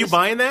look at are you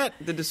buying that?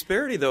 The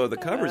disparity, though, of the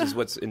covers is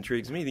what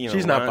intrigues me.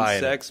 She's not Ron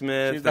buying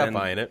Sexsmith it. She's not and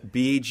buying it.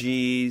 Bee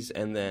Gees,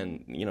 and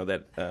then,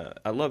 that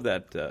I love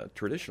that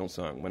traditional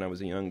song, When I Was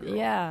a Young Girl.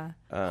 Yeah.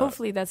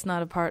 Hopefully that's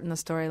not a part in the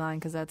storyline,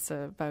 because that's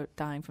about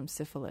dying from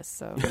syphilis.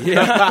 So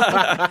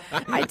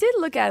I did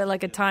look at it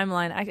like a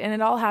timeline, and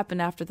it all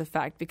happened after the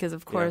fact, because,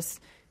 of course,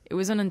 it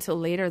wasn't until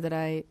later that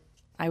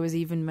I was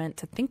even meant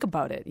to think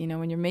about it.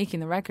 When you're making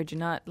the record, you're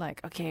not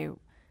like, okay,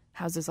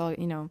 how's this all,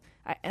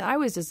 I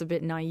was just a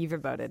bit naive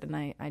about it, and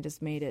I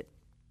just made it.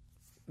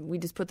 We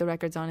just put the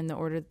records on in the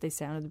order that they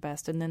sounded the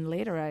best, and then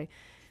later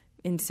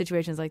in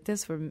situations like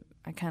this where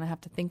I kind of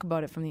have to think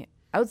about it from the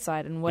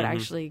outside and what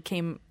actually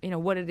came,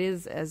 what it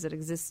is as it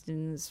exists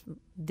in this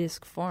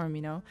disc form,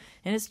 And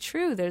it's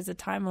true, there's a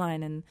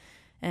timeline,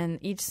 and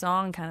each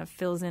song kind of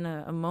fills in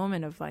a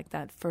moment of like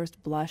that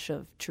first blush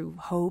of true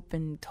hope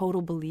and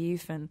total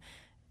belief and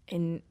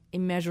in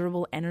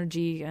immeasurable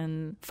energy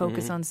and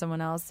focus on someone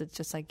else. It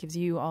just like gives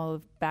you all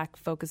of back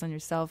focus on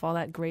yourself, all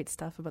that great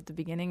stuff about the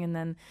beginning, and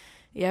then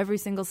every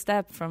single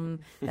step from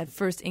that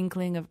first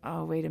inkling of,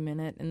 oh, wait a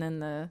minute, and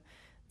then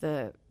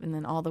and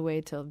then all the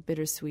way till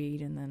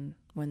bittersweet, and then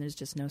when there's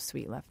just no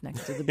sweet left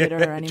next to the bitter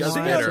anymore. Just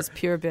bitter. It's just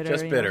pure bitter.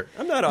 Just bitter.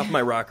 I'm not off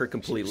my rocker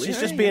completely. She's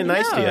just being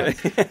nice to you.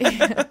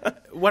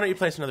 Why don't you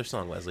play us another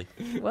song, Leslie?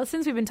 Well,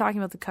 since we've been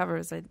talking about the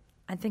covers, I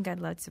think I'd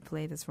like to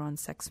play this Ron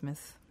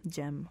Sexsmith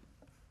gem.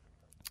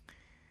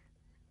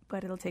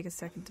 But it'll take a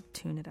second to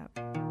tune it up.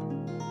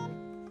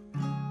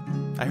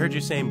 I heard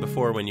you saying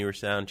before when you were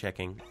sound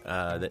checking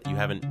that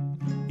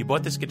you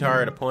bought this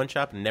guitar at a pawn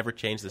shop and never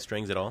changed the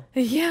strings at all?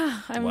 Yeah.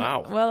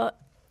 Wow. Well,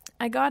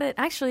 I got it.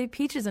 Actually,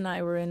 Peaches and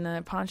I were in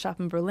a pawn shop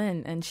in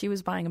Berlin, and she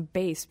was buying a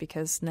bass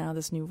because now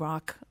this new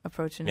rock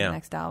approaching the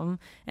next album.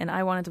 And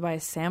I wanted to buy a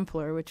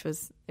sampler, it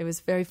was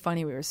very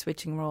funny. We were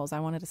switching roles. I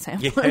wanted a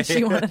sampler, and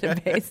she wanted a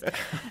bass.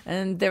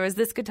 And there was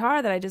this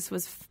guitar that I just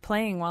was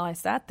playing while I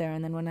sat there.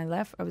 And then when I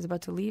left, I was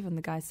about to leave, and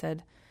the guy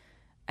said,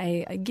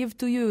 I give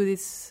to you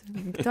this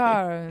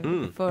guitar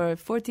for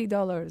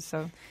 $40.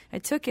 So I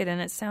took it, and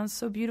it sounds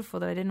so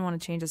beautiful that I didn't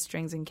want to change the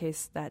strings in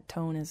case that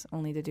tone is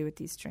only to do with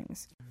these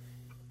strings.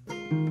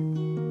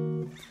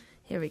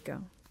 Here we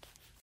go.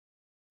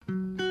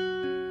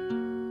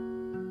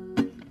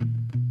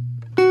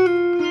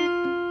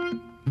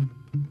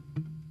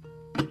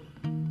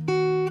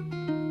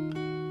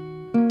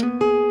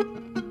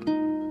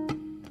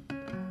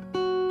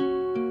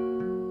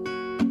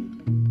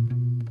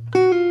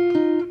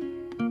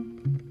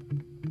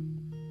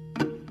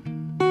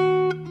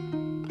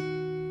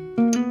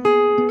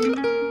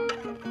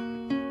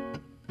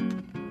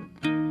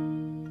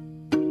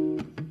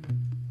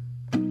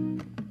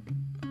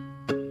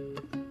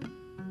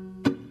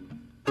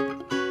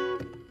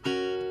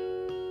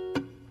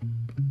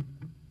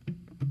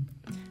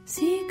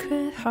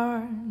 Secret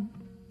heart,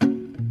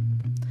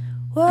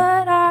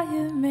 what are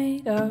you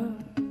made of?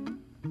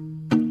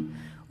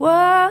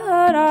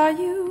 What are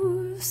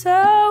you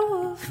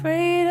so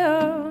afraid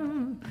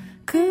of?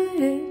 Could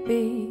it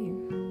be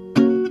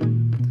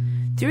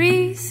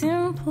 3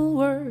 simple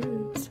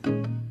words,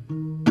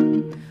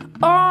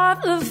 or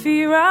the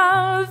fear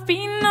of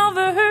being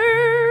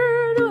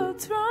overheard?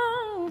 What's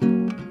wrong?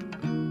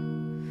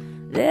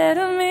 Let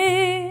 'em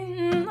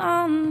in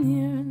on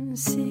your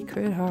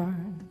secret heart.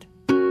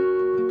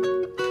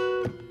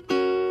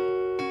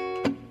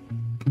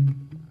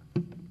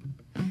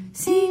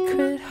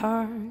 Secret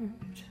heart,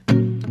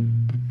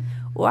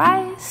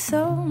 why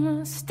so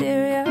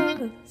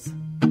mysterious?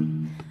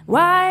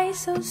 Why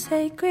so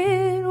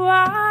sacred?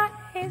 Why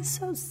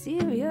so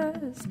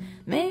serious?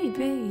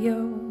 Maybe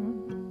you're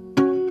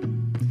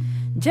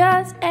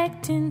just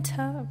acting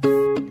tough.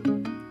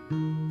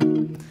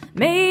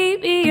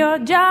 Maybe you're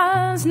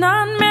just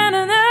not man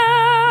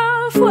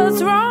enough.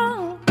 What's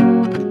wrong?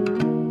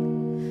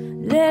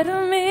 Let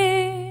 'em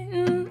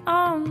in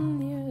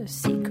on your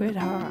secret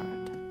heart.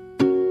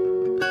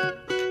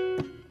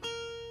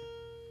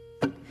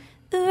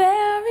 The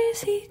very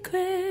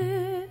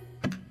secret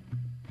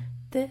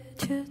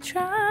that you're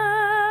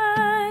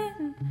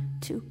trying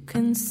to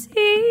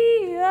conceal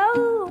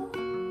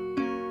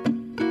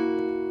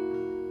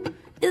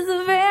is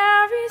the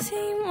very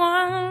same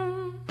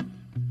one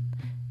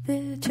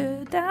that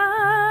you're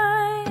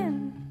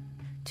dying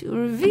to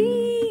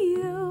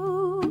reveal.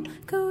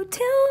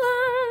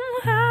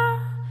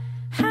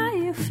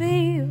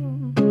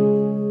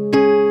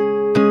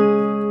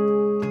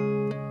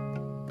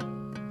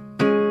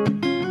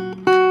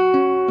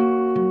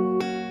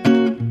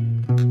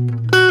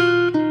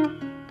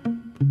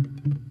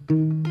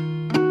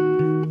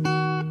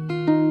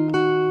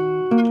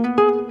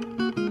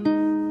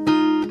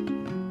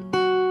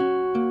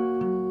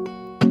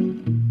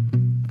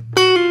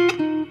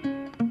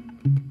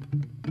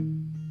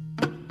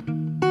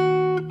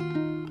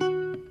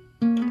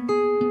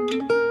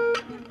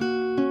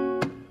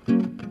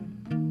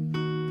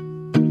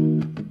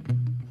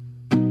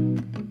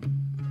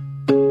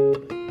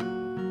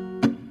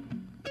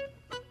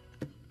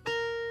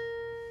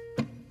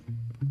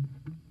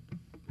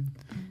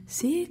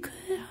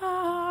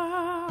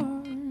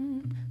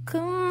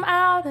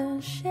 how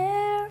to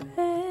share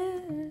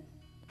it.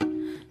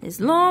 This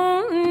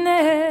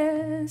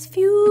loneliness,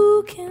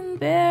 few can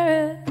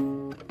bear it.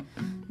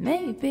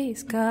 Maybe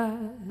it's got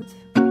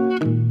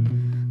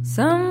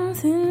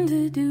something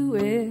to do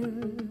with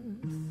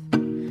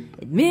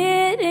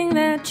admitting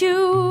that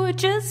you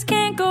just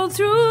can't go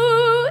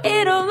through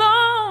it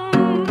alone.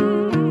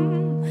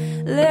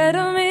 Let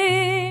 'em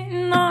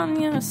in on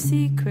your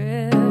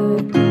secret.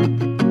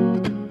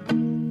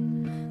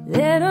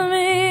 Let 'em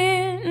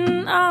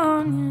in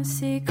on your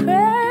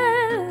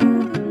secret.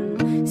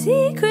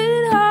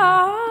 Secret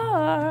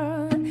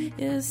heart,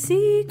 your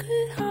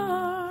secret heart.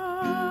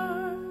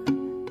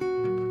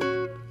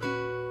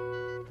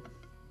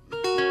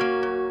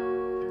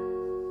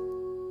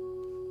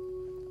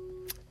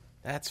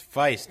 That's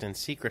Feist and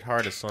Secret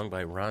Heart, a song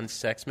by Ron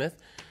Sexsmith.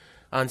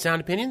 On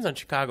Sound Opinions on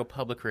Chicago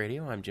Public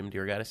Radio, I'm Jim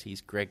DeRogatis.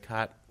 He's Greg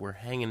Kot. We're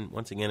hanging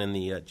once again in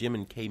the Jim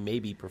and Kay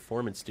Maybe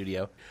Performance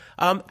Studio.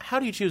 How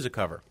do you choose a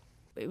cover?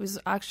 It was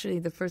actually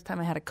the first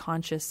time I had a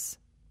conscious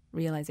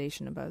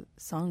realization about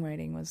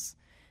songwriting, was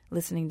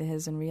listening to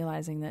his and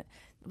realizing that,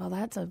 well,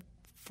 that's a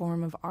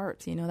form of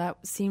art. You know,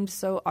 that seemed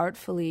so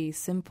artfully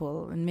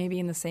simple, and maybe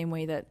in the same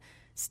way that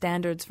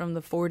standards from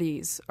the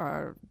 40s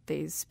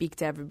they speak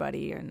to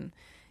everybody, and,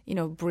 you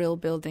know, Brill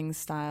Building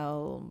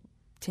style,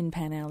 Tin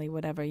Pan Alley,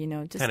 whatever, you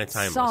know, just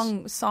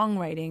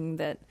songwriting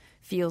that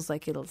feels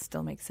like it'll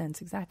still make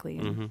sense exactly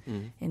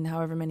in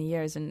however many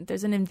years. And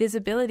there's an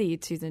invisibility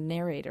to the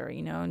narrator,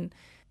 you know, and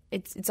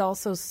it's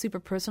also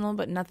super personal,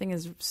 but nothing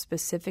is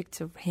specific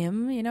to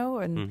him, you know,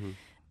 and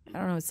I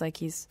don't know, it's like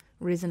he's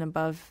risen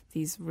above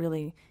these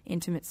really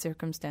intimate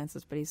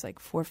circumstances, but he's like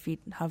 4 feet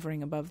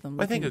hovering above them.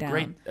 I think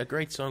down. a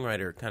great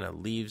songwriter kind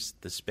of leaves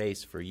the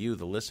space for you,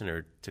 the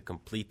listener, to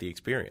complete the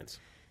experience.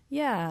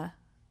 Yeah.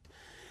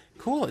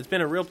 Cool. It's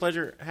been a real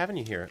pleasure having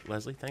you here,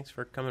 Leslie. Thanks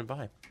for coming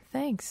by.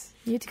 Thanks.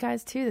 You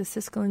guys, too, the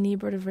Siskel and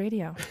Ebert of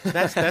radio.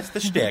 That's the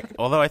shtick.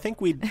 Although I think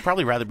we'd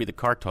probably rather be the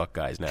car talk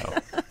guys now.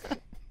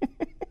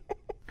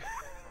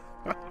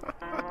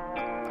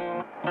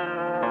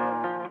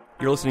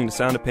 You're listening to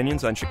Sound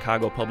Opinions on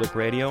Chicago Public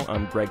Radio.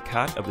 I'm Greg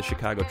Kot of the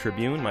Chicago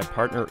Tribune. My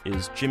partner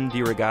is Jim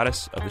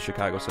DeRogatis of the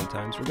Chicago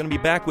Sun-Times. We're going to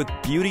be back with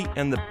Beauty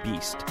and the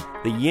Beast,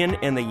 the yin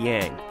and the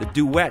yang, the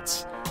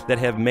duets that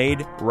have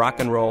made rock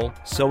and roll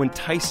so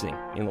enticing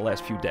in the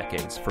last few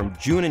decades, from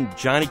June and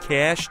Johnny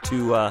Cash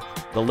to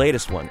the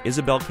latest one,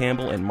 Isobel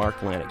Campbell and Mark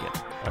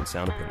Lanegan on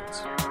Sound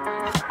Opinions.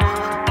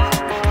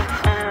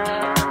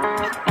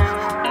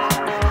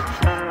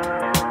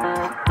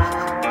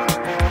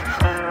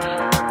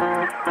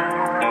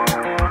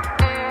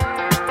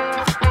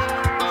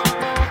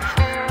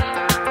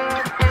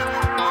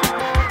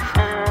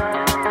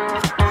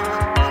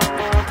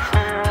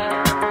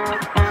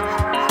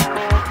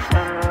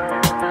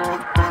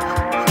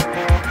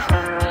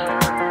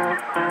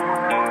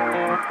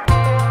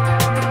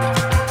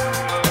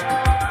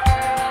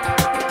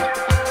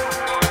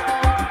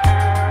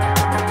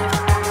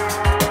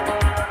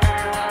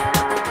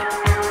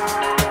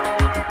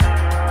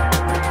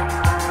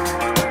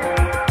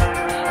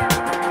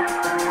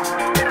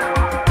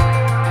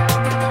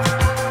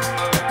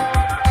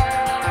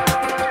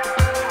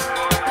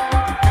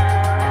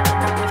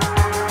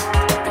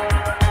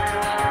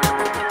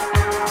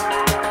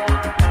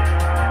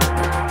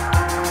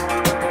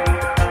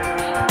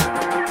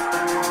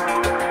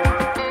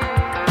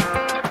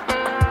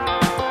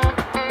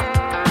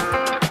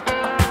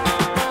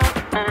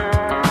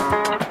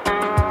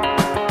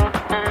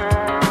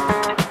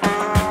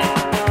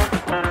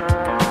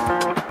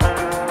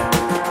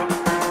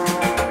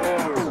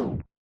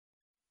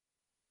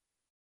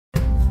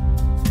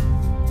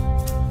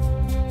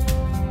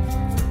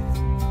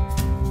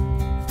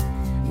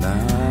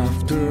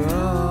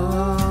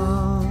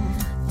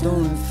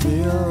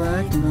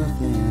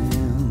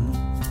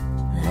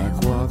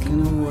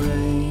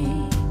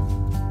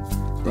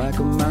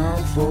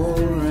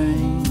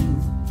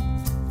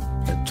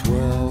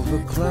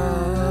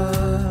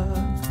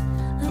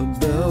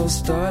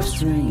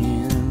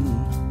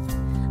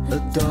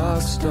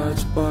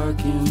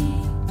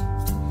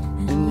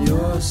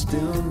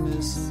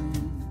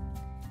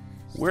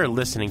 We're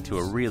listening to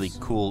a really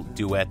cool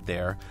duet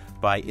there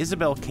by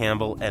Isobel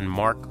Campbell and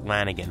Mark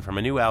Lanegan from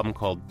a new album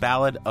called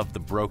Ballad of the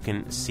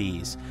Broken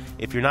Seas.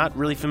 If you're not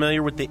really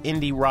familiar with the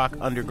indie rock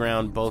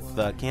underground, both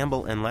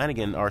Campbell and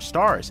Lanegan are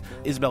stars.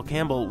 Isobel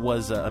Campbell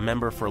was a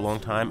member for a long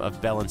time of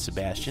Belle and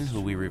Sebastian,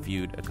 who we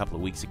reviewed a couple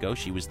of weeks ago.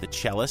 She was the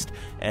cellist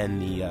and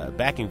the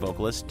backing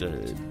vocalist,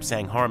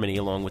 sang harmony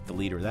along with the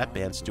leader of that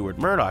band, Stuart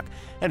Murdoch.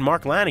 And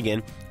Mark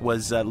Lanegan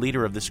was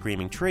leader of the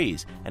Screaming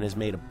Trees and has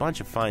made a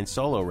bunch of fine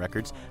solo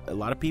records. A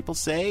lot of people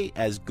say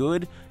as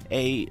good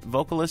a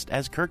vocalist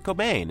as Kurt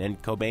Cobain,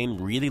 and Cobain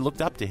really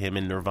looked up to him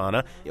in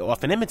Nirvana,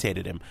 often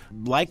imitated him.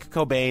 Like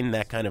Cobain,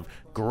 that kind of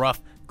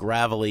gruff,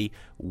 gravelly,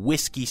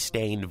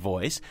 whiskey-stained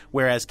voice,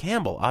 whereas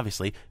Campbell,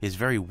 obviously, is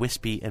very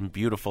wispy and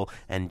beautiful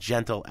and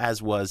gentle,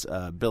 as was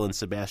Bill and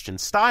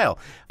Sebastian's style.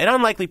 An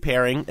unlikely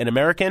pairing, an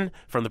American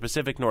from the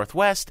Pacific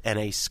Northwest and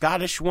a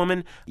Scottish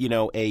woman,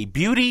 a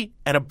beauty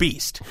and a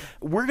beast.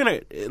 We're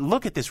going to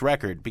look at this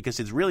record because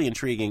it's really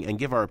intriguing and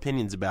give our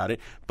opinions about it,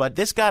 but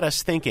this got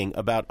us thinking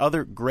about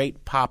other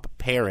great pop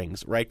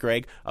pairings, right,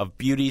 Greg, of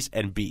beauties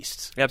and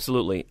beasts.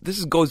 Absolutely.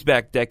 This goes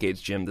back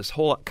decades, Jim, this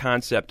whole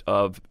concept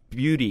of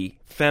beauty,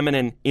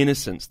 feminine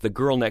innocence, the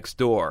girl next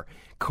door,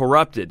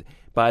 corrupted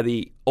by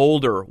the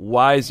older,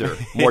 wiser,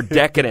 more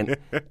decadent,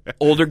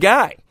 older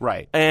guy.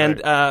 Right.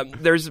 And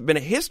there's been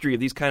a history of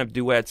these kind of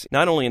duets,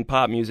 not only in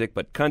pop music,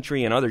 but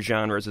country and other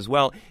genres as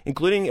well,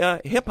 including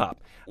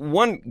hip-hop.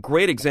 One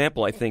great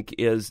example, I think,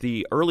 is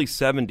the early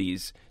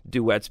 70s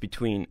duets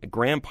between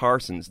Graham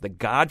Parsons, the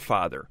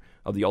godfather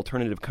of the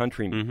alternative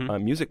country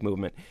music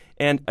movement,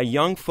 and a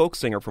young folk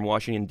singer from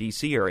Washington,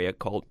 D.C. area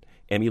called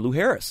Emmylou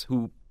Harris,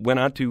 who went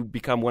on to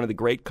become one of the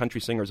great country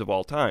singers of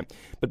all time.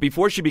 But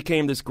before she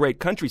became this great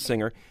country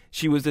singer,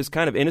 she was this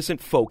kind of innocent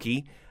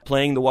folkie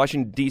playing the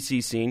Washington,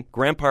 D.C. scene.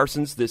 Graham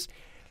Parsons, this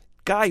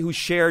guy who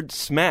shared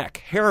smack,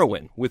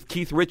 heroin, with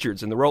Keith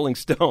Richards and the Rolling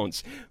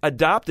Stones,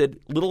 adopted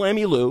little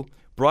Emmylou,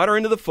 brought her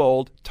into the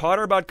fold, taught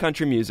her about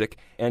country music,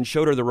 and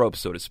showed her the ropes,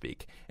 so to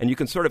speak. And you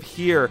can sort of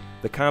hear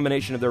the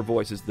combination of their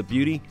voices, the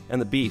beauty and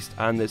the beast,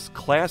 on this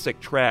classic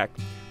track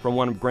from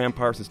one of Graham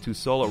Parsons' 2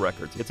 solo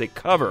records. It's a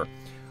cover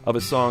of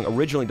a song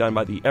originally done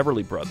by the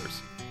Everly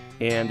Brothers,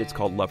 and it's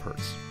called Love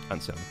Hurts on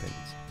Sound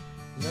Opinions.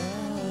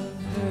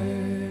 Love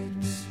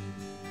hurts,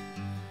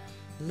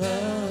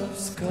 love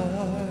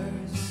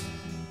scars,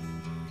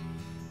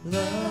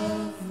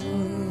 love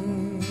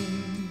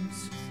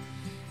wounds,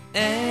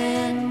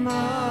 and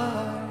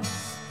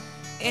mars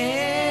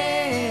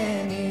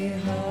any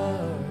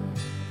heart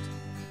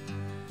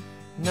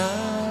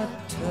not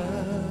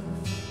tough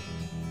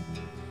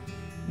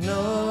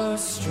nor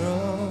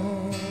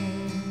strong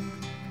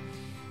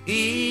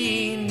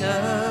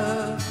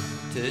enough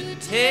to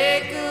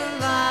take a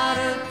lot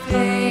of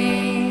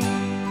pain,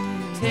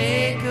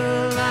 take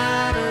a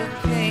lot of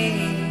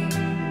pain.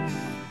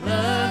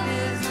 Love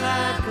is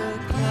like a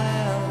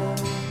cloud,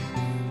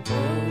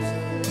 pours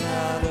a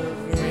lot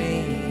of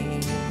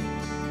rain.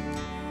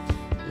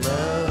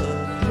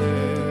 Love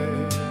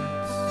hurts.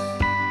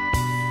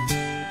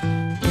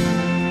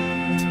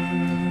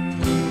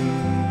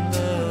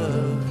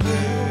 Love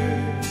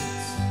hurts.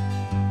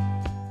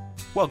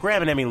 Well,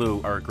 Graham and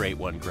Emmylou are a great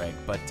one, Greg,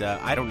 but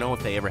I don't know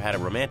if they ever had a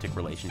romantic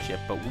relationship.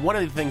 But one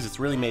of the things that's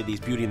really made these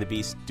Beauty and the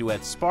Beast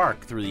duets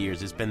spark through the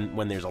years has been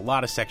when there's a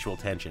lot of sexual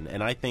tension.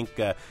 And I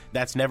think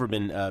that's never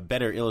been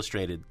better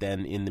illustrated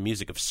than in the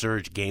music of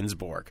Serge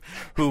Gainsbourg,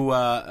 who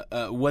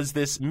was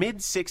this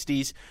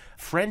mid-'60s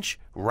French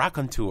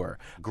raconteur,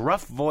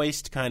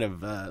 gruff-voiced kind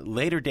of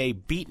later-day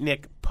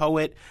beatnik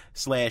poet /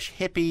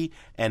 hippie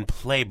and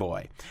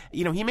playboy.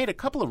 He made a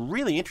couple of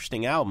really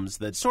interesting albums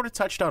that sort of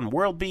touched on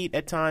world beat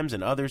at times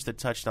and others that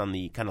touched on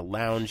the kind of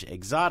lounge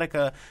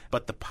exotica.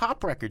 But the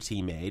pop records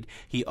he made,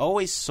 he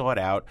always sought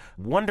out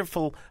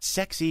wonderful,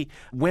 sexy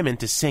women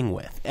to sing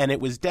with. And it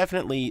was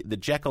definitely the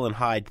Jekyll and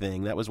Hyde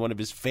thing. That was one of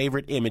his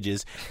favorite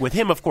images, with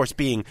him, of course,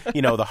 being,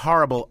 the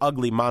horrible,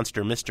 ugly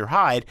monster Mr.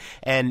 Hyde,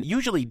 and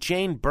usually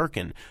Jane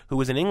Birkin, who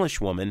was an English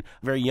woman,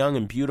 very young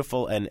and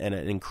beautiful and an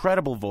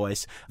incredible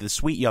voice, the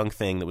sweet young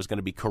thing that was going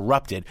to be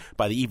corrupted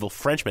by the evil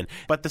Frenchman.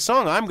 But the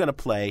song I'm going to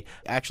play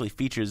actually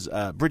features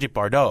Brigitte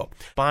Bardot,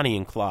 Bonnie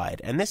and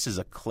Clyde, and this is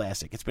a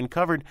classic. It's been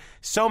covered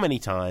so many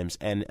times,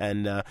 and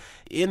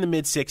in the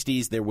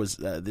mid-'60s there was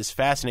this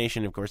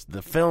fascination, of course,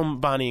 the film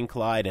Bonnie and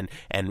Clyde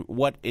and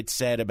what it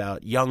said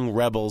about young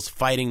rebels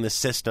fighting the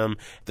system,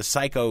 the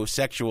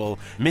psychosexual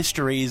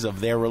mysteries of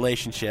their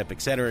relationship,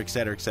 etc.,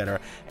 etc., etc.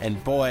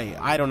 And boy,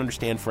 I don't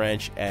understand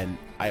French, and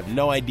I have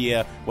no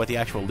idea what the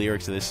actual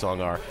lyrics of this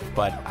song are,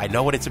 but I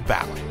know what it's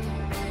about.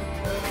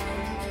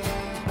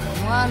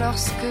 Moi,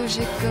 lorsque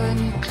j'ai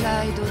connu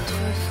Clyde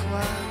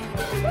autrefois,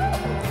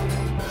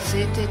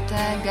 c'était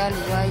un gars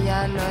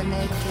loyal,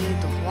 honnête et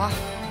droit.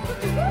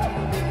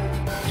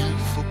 Il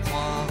faut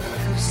croire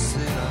que c'est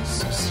la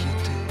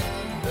société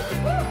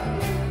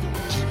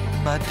qui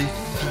m'a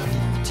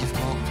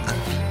définitivement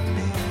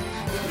abîmé.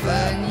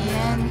 Bonnie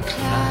and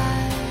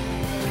Clyde,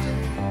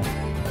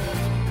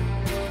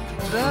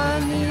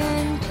 Bonnie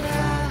and Clyde.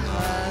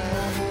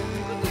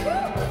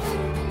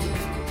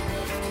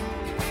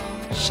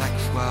 Chaque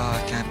fois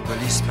qu'un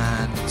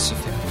policeman se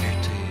fait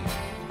buter.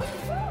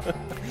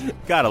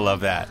 Gotta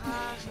love that.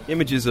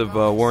 Images of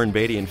Warren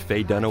Beatty and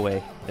Faye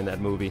Dunaway in that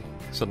movie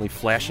suddenly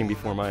flashing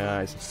before my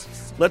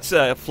eyes. Let's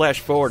flash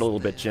forward a little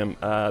bit, Jim.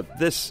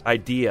 This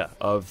idea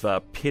of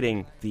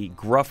pitting the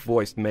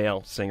gruff-voiced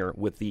male singer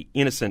with the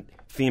innocent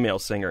female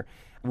singer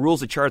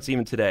rules the charts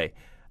even today.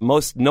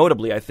 Most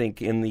notably, I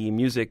think, in the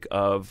music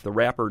of the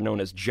rapper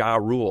known as Ja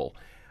Rule,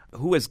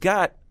 who has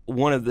got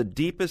one of the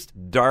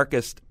deepest,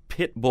 darkest,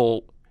 pit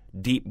bull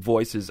deep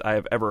voices I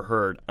have ever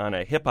heard on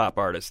a hip-hop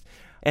artist.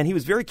 And he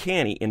was very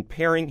canny in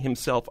pairing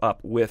himself up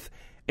with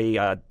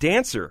a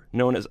dancer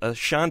known as a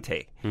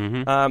chanteuse.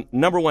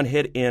 Number 1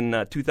 hit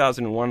in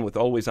 2001 with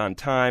Always on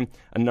Time,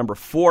 a number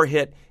 4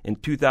 hit in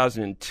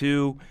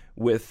 2002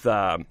 with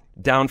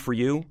Down for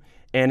You,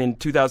 and in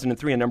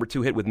 2003 a number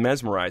 2 hit with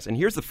Mesmerize. And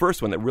here's the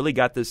first one that really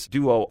got this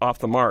duo off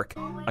the mark.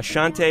 A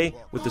chanteuse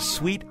with the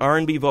sweet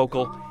R&B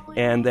vocal,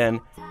 and then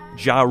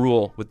Ja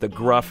Rule with the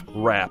gruff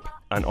rap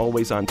on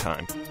Always on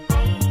Time.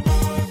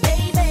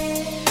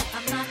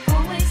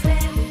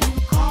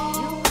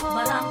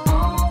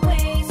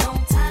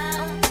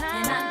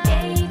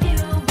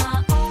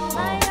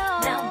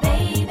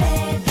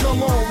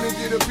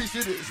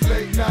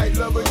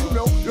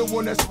 The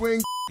one that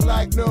swing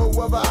like no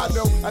other. I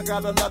know I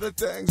got a lot of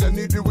things I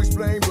need to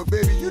explain, but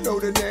baby, you know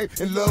the name,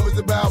 and love is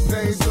about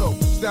pain. So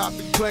stop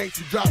the complaints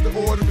and drop the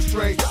order of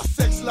restraint. Our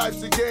sex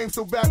life's a game,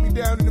 so back me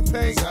down in the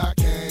paint. I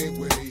can't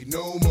wait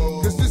no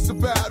more, 'cause it's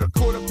about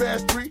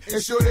 3:15,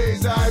 and sure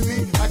days I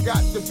me. I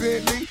got the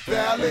Bentley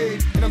Ballet,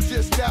 and I'm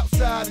just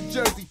outside of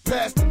Jersey,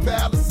 past the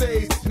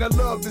Palisades. And I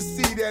love to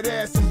see that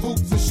ass in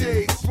boots and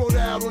shades. Throw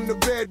out on the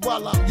bed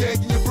while I'm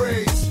yanking your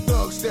braids.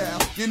 Thug style,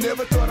 you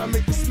never thought I'd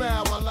make you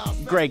smile while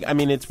I'm... Greg, I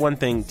mean, it's one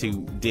thing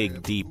to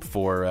dig deep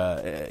for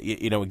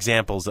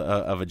examples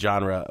of a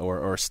genre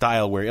or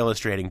style we're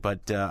illustrating,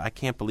 but I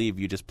can't believe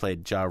you just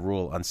played Ja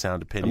Rule on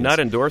Sound Opinions. I'm not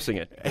endorsing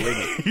it.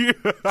 Believe me.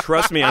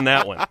 Trust me on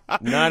that one.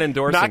 Not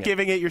endorsing it. Not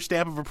giving it your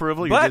stamp of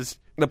approval. But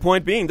the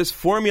point being, this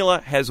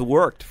formula has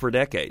worked for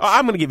decades.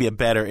 I'm going to give you a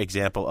better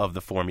example of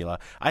the formula.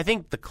 I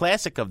think the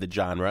classic of the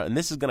genre, and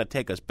this is going to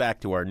take us back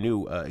to our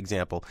new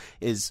example,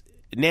 is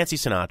Nancy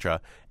Sinatra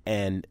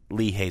and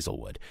Lee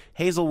Hazelwood.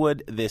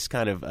 Hazelwood, this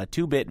kind of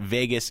two-bit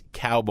Vegas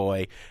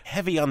cowboy,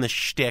 heavy on the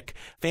shtick,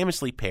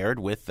 famously paired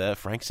with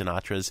Frank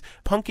Sinatra's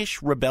punkish,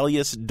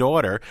 rebellious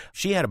daughter.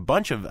 She had a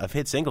bunch of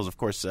hit singles. Of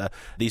course,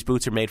 These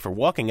Boots Are Made for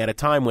Walking, at a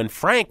time when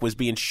Frank was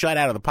being shut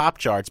out of the pop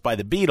charts by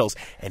the Beatles,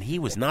 and he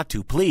was not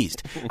too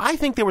pleased. I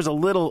think there was a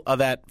little of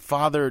that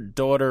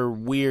father-daughter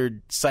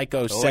weird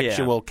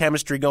psychosexual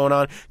chemistry going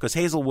on, because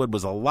Hazelwood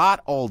was a lot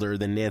older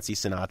than Nancy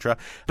Sinatra,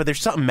 but there's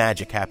something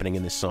magic happening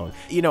in this song.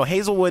 You know,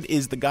 Hazelwood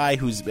is the guy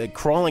who's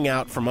crawling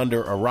out from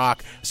under a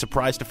rock,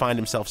 surprised to find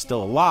himself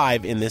still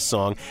alive in this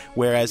song,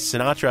 whereas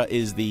Sinatra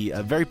is the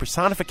very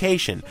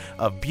personification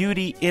of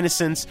beauty,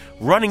 innocence,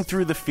 running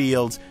through the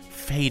fields,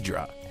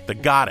 Phaedra, the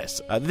goddess.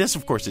 This,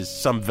 of course, is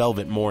Some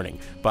Velvet Morning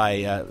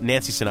by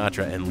Nancy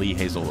Sinatra and Lee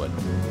Hazelwood.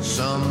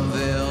 Some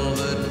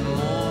velvet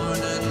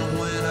morning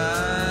when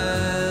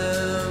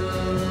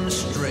I'm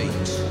straight,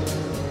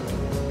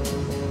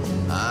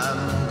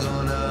 I'm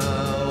gonna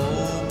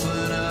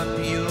open up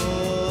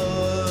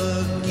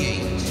your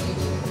gate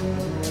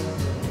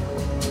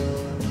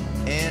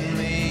and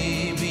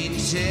maybe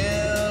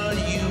tell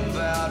you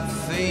about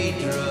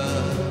Phaedra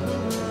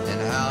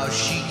and how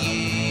she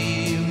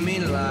gave me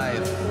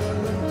life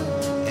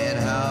and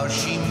how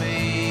she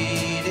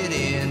made it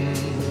in.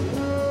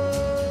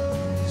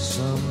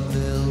 Some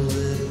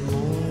velvet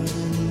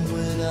morning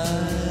when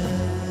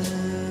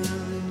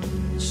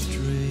I'm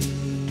straight.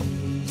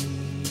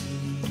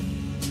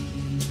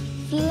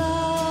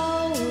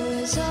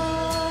 Flowers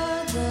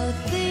are the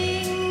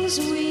things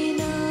we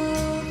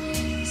know.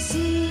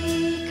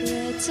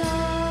 Secrets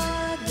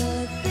are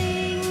the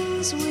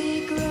things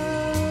we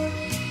grow.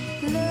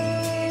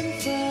 Learn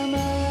from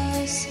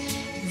us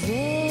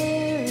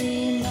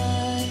very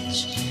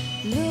much.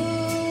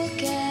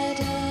 Look at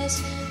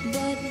us,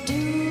 but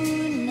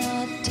do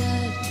not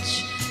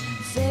touch.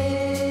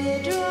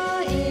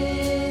 Phaedra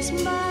is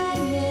my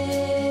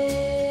name.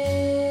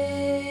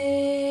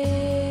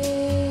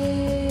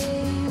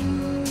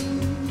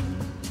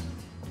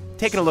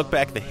 Taking a look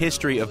back at the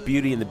history of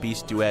Beauty and the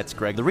Beast duets,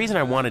 Greg, the reason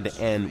I wanted to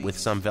end with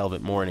Some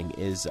Velvet Morning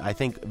is I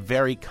think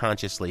very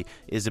consciously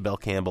Isobel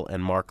Campbell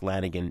and Mark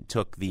Lanegan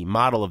took the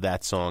model of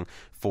that song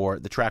for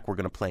the track we're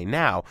going to play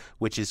now,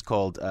 which is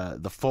called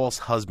The False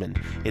Husband.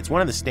 It's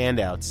one of the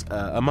standouts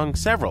among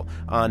several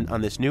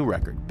on this new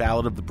record,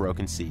 Ballad of the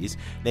Broken Seas.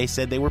 They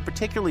said they were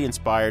particularly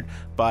inspired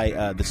by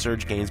the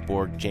Serge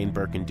Gainsbourg, Jane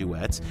Birkin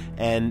duets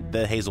and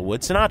the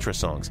Hazelwood Sinatra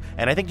songs.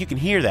 And I think you can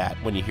hear that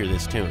when you hear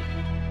this tune.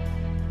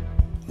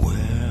 Where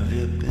have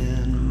you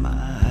been,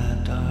 my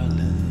darling?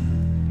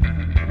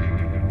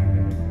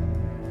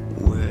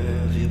 Where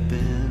have you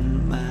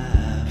been,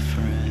 my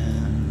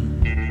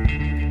friend?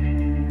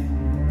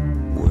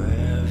 Where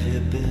have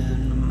you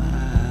been,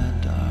 my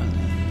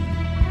darling?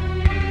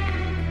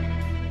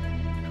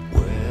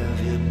 Where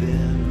have you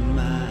been,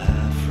 my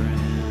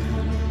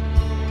friend?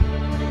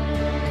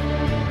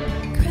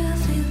 Crawl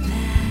flew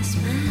past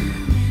my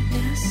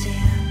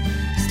windowsill,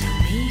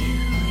 stole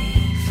me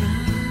away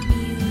from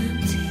you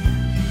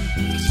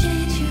until you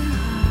change your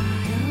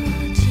heart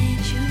or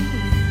change your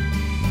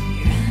will.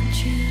 You're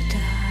untrue,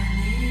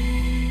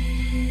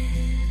 darling.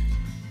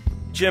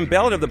 Jim,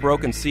 Ballad of the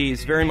Broken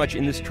Seas, very much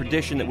in this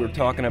tradition that we're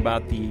talking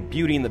about, the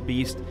Beauty and the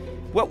Beast,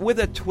 with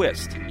a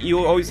twist.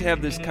 You always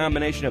have this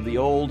combination of the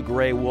old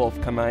gray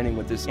wolf combining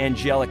with this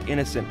angelic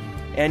innocent.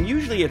 And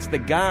usually it's the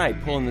guy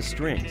pulling the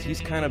strings.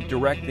 He's kind of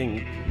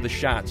directing the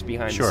shots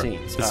behind the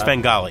scenes. The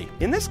Svengali.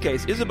 In this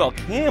case, Isobel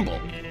Campbell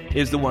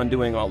is the one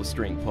doing all the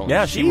string pulling.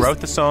 Yeah, she wrote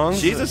the songs.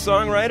 She's a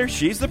songwriter.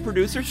 She's the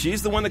producer.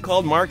 She's the one that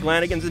called Mark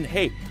Lanegan and said,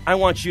 hey, I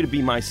want you to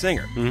be my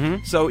singer.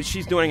 Mm-hmm. So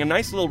she's doing a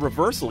nice little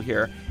reversal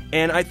here.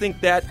 And I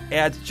think that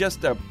adds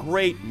just a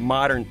great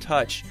modern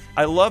touch.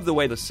 I love the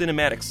way the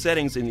cinematic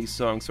settings in these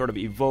songs sort of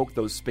evoke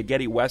those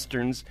spaghetti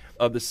westerns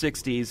of the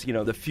 60s, you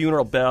know, the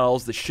funeral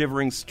bells, the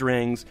shivering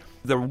strings,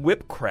 the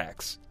whip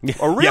cracks.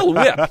 A real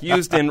whip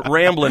used in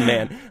Ramblin'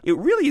 Man. It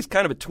really is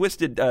kind of a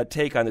twisted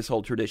take on this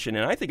whole tradition,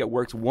 and I think it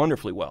works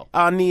wonderfully well.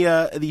 On the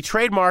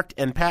trademarked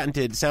and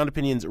patented Sound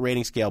Opinions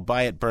rating scale,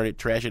 buy it, burn it,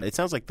 trash it, it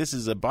sounds like this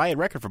is a buy it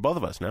record for both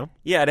of us, no?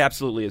 Yeah, it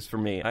absolutely is for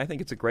me. I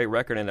think it's a great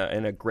record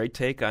and a great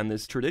take on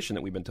this tradition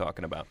that we've been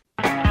talking about.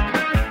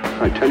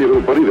 I tell you,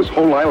 little buddy, this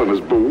whole island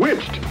is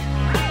bewitched.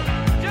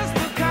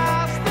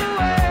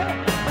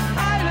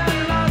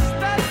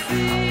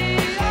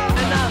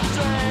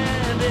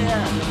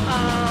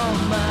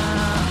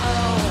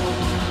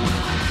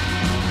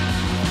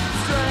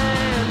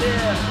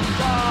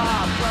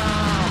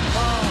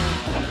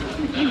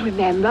 You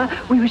remember,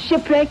 we were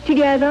shipwrecked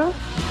together.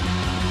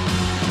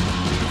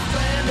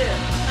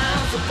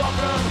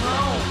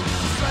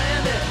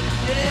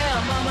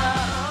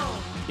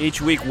 Each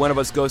week, one of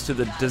us goes to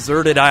the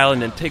deserted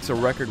island and takes a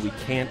record we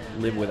can't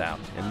live without.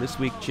 And this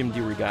week, Jim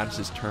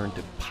DeRogatis' turn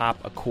to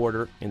pop a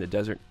quarter in the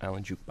desert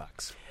island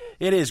jukebox.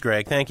 It is,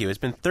 Greg. Thank you. It's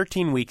been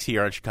 13 weeks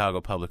here on Chicago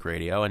Public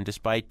Radio, and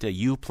despite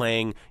you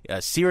playing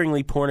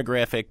searingly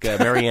pornographic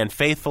Marianne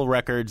Faithfull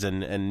records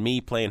and me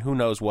playing who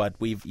knows what,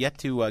 we've yet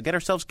to get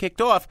ourselves kicked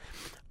off.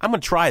 I'm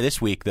going to try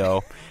this week,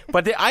 though.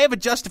 But I have a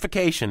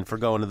justification for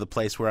going to the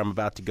place where I'm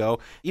about to go.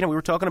 You know, we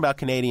were talking about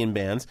Canadian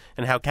bands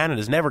and how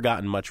Canada's never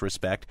gotten much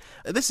respect.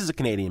 This is a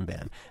Canadian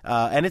band,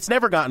 and it's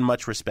never gotten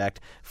much respect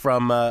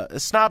from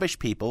snobbish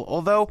people,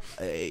 although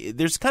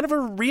there's kind of a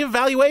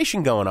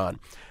reevaluation going on.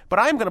 But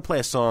I'm going to play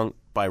a song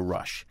by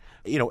Rush.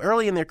 You know,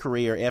 early in their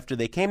career, after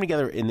they came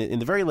together in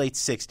the very late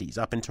 60s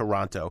up in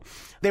Toronto,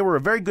 they were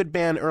a very good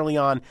band early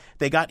on.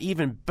 They got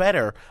even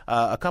better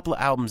a couple of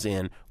albums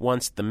in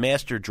once the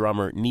master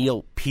drummer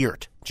Neil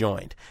Peart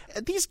joined.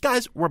 These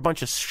guys were a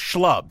bunch of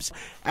schlubs.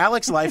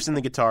 Alex Lifeson,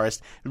 the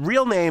guitarist,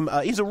 real name,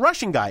 he's a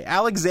Russian guy,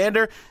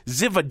 Alexander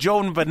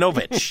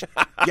Zivojovanovich.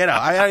 You know,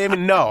 I don't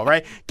even know,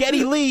 right?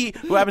 Geddy Lee,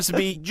 who happens to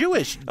be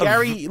Jewish,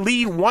 Gary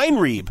Lee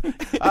Weinreib.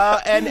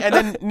 And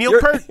then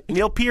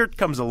Neil Peart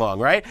comes along,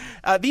 right?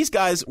 These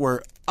guys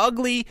were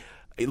ugly,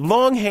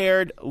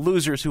 long-haired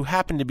losers who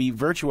happened to be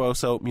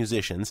virtuoso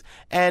musicians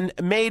and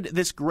made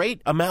this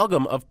great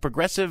amalgam of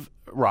progressive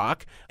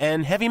rock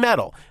and heavy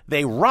metal.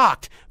 They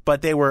rocked,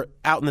 but they were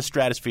out in the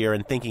stratosphere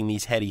and thinking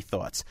these heady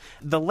thoughts.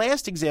 The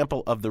last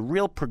example of the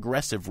real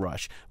progressive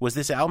Rush was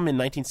this album in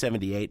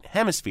 1978,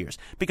 Hemispheres,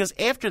 because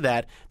after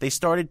that, they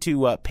started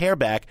to pare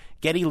back.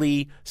 Geddy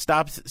Lee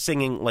stopped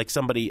singing like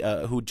somebody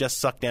who just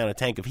sucked down a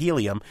tank of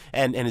helium,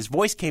 and his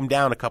voice came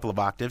down a couple of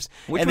octaves.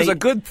 Which was a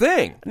good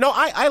thing. No,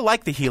 I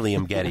like the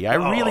helium Geddy. I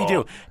really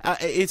do.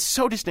 It's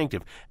so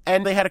distinctive.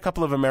 And they had a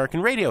couple of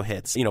American radio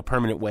hits, you know,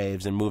 Permanent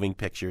Waves and Moving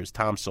Pictures,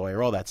 Tom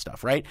Sawyer, all that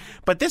stuff, right?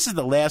 But this is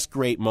the last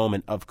great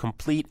moment of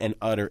complete and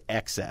utter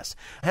excess.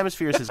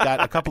 Hemispheres has got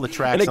a couple of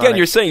tracks and again, on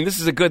you're saying this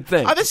is a good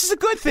thing. Oh, this is a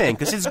good thing,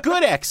 because it's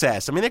good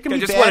excess. I mean, there can be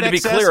bad excess. I just wanted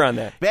to be clear on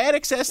that. Bad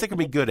excess, there can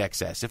be good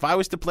excess. If I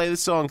was to play the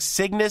song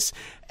Cygnus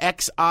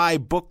XI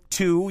Book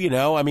 2, you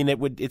know, I mean,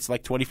 it's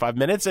like 25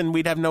 minutes and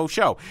we'd have no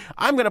show.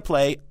 I'm going to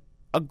play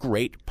a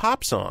great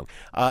pop song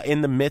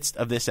in the midst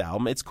of this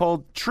album. It's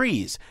called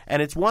Trees,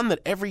 and it's one that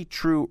every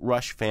true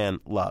Rush fan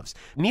loves.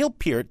 Neil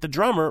Peart, the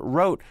drummer,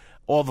 wrote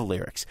all the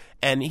lyrics,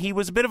 and he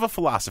was a bit of a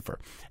philosopher,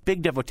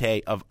 big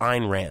devotee of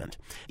Ayn Rand.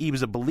 He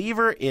was a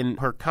believer in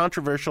her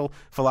controversial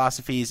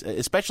philosophies,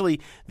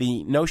 especially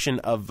the notion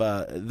of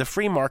the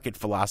free market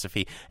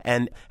philosophy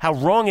and how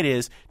wrong it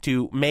is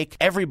to make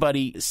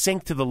everybody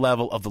sink to the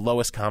level of the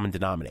lowest common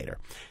denominator.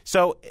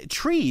 So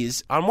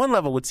Trees, on one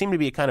level, would seem to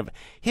be a kind of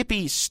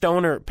hippie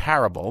stoner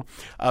parable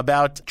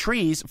about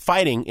trees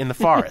fighting in the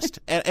forest.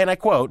 and I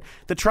quote,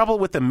 "The trouble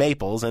with the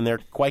maples," and they're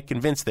quite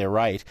convinced they're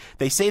right,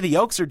 "they say the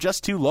oaks are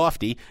just too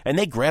lofty and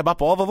they grab up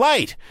all the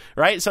light,"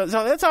 right? So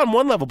that's on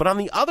one level. But on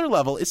the other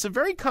level, it's a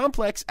very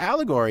complex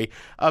allegory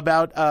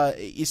about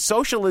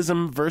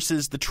socialism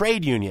versus the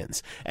trade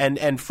unions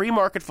and free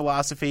market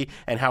philosophy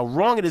and how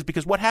wrong it is,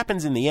 because what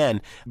happens in the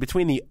end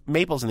between the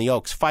maples and the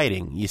oaks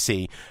fighting, you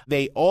see,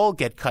 they all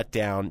get cut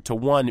down to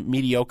one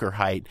mediocre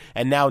height,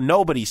 and now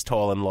nobody's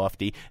tall and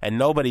lofty and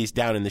nobody's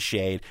down in the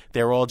shade.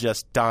 They're all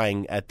just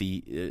dying at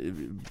the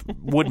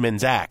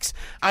woodman's axe.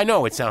 I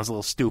know it sounds a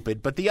little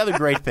stupid, but the other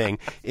great thing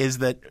is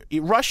that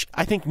Rush,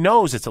 I think,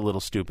 knows it's a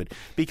little stupid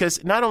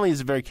because not only is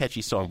it a very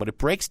catchy song, but it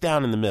breaks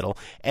down in the middle,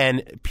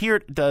 and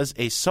Peart does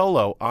a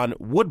solo on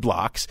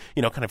woodblocks,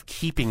 kind of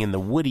keeping in the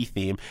woody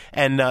theme,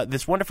 and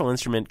this wonderful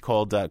instrument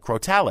called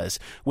crotales,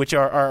 which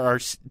are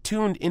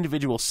tuned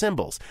individual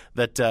cymbals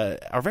that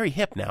are very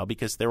hip now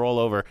because they're all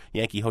over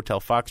Yankee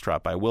Hotel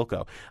Foxtrot by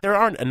Wilco. There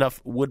aren't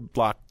enough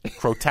woodblock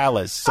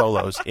crotales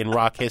solos in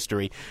rock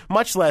history,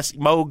 much less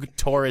Moog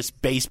Taurus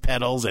bass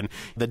pedals and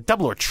the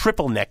double or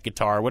triple neck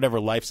guitar, whatever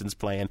Lifeson's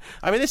playing.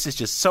 I mean, this is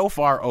just so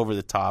far over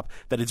the top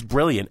that it's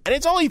brilliant. And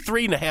it's only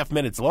 3.5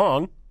 minutes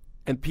long.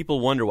 And people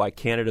wonder why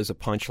Canada's a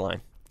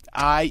punchline.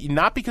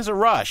 Not because of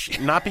Rush,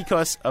 not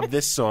because of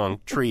this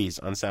song, Trees,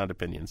 on Sound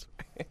Opinions.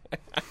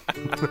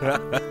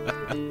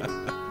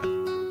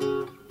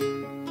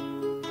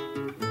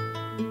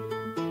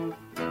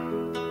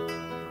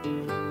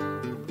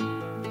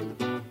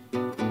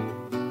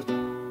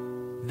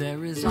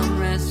 There is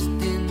unrest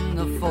in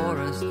the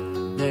forest,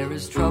 there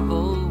is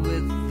trouble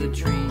with the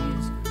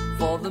trees,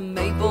 for the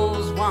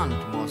maples want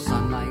more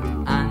sunlight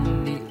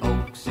and the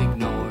oaks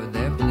ignore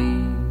their pleas.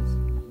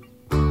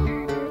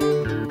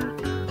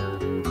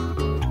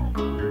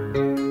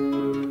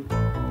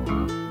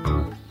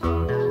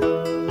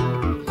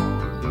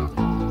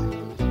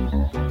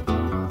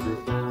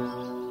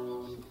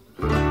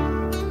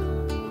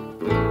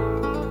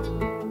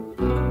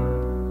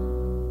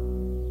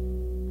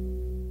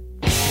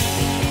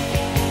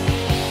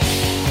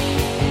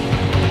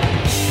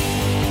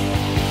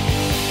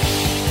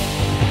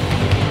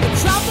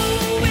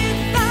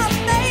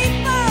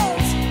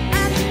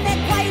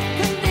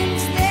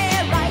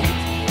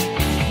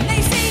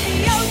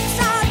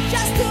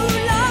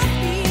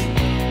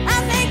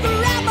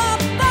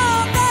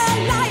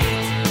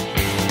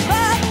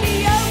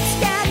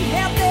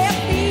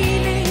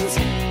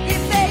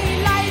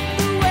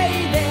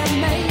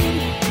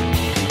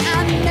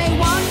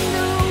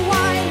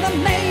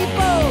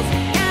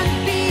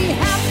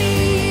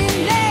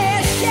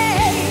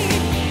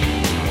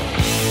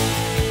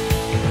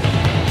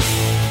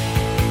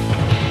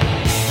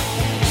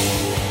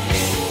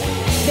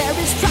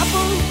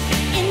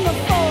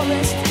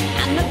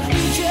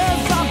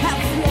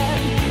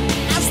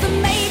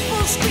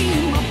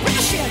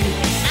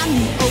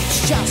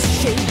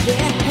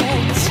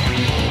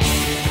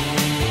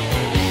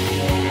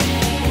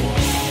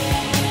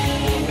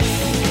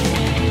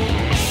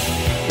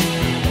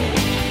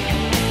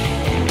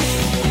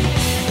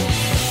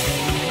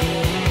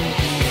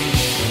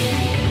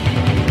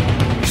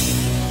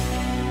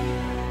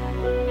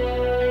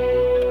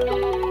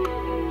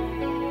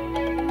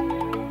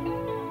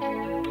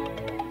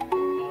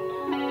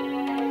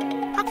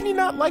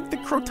 Like the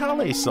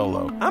crotale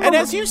solo. And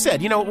as you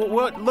said,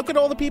 look at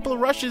all the people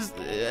Rush is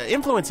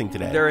influencing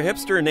today. They're a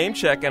hipster name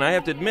check, and I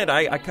have to admit,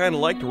 I kind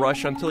of liked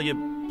Rush until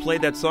you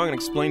played that song and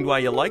explained why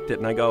you liked it,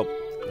 and I go,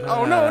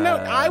 oh, no,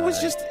 I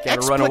was just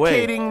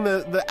explicating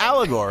the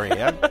allegory.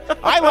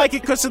 I like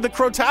it because of the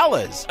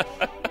crotales.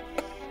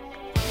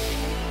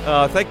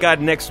 Thank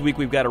God next week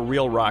we've got a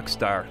real rock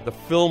star, the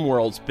film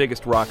world's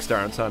biggest rock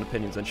star on Sound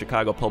Opinions on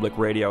Chicago Public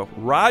Radio,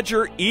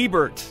 Roger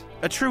Ebert.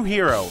 A true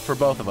hero for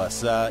both of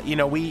us.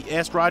 We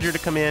asked Roger to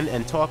come in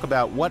and talk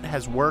about what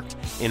has worked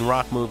in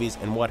rock movies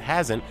and what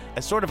hasn't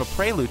as sort of a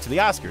prelude to the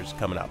Oscars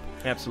coming up.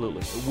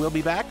 Absolutely. We'll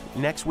be back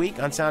next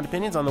week on Sound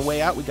Opinions. On the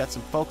way out, we got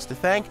some folks to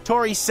thank.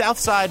 Tori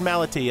Southside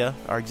Malatia,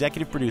 our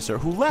executive producer,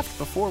 who left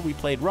before we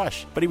played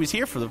Rush, but he was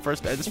here for the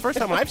first time. It's the first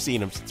time I've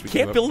seen him since we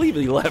Can't believe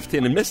he left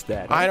in and missed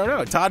that. I don't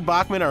know. Todd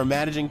Bachman, our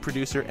managing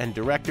producer and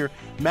director.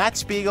 Matt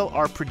Spiegel,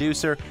 our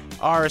producer.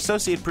 Our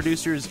associate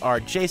producers are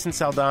Jason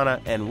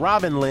Saldana and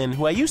Robin Lynn,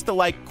 who I used to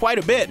like quite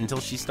a bit until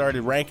she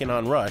started ranking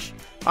on Rush.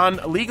 On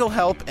legal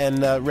help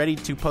and ready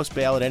to post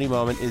bail at any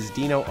moment is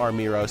Dino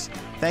Armiros.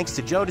 Thanks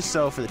to Joe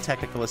Dassault for the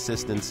technical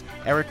assistance.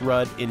 Eric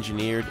Rudd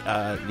engineered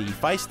the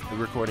Feist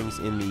recordings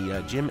in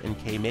the Jim and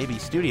Kay Mabey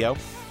studio.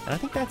 And I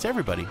think that's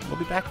everybody. We'll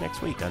be back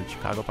next week on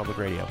Chicago Public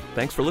Radio.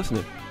 Thanks for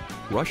listening.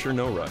 Rush or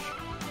no rush.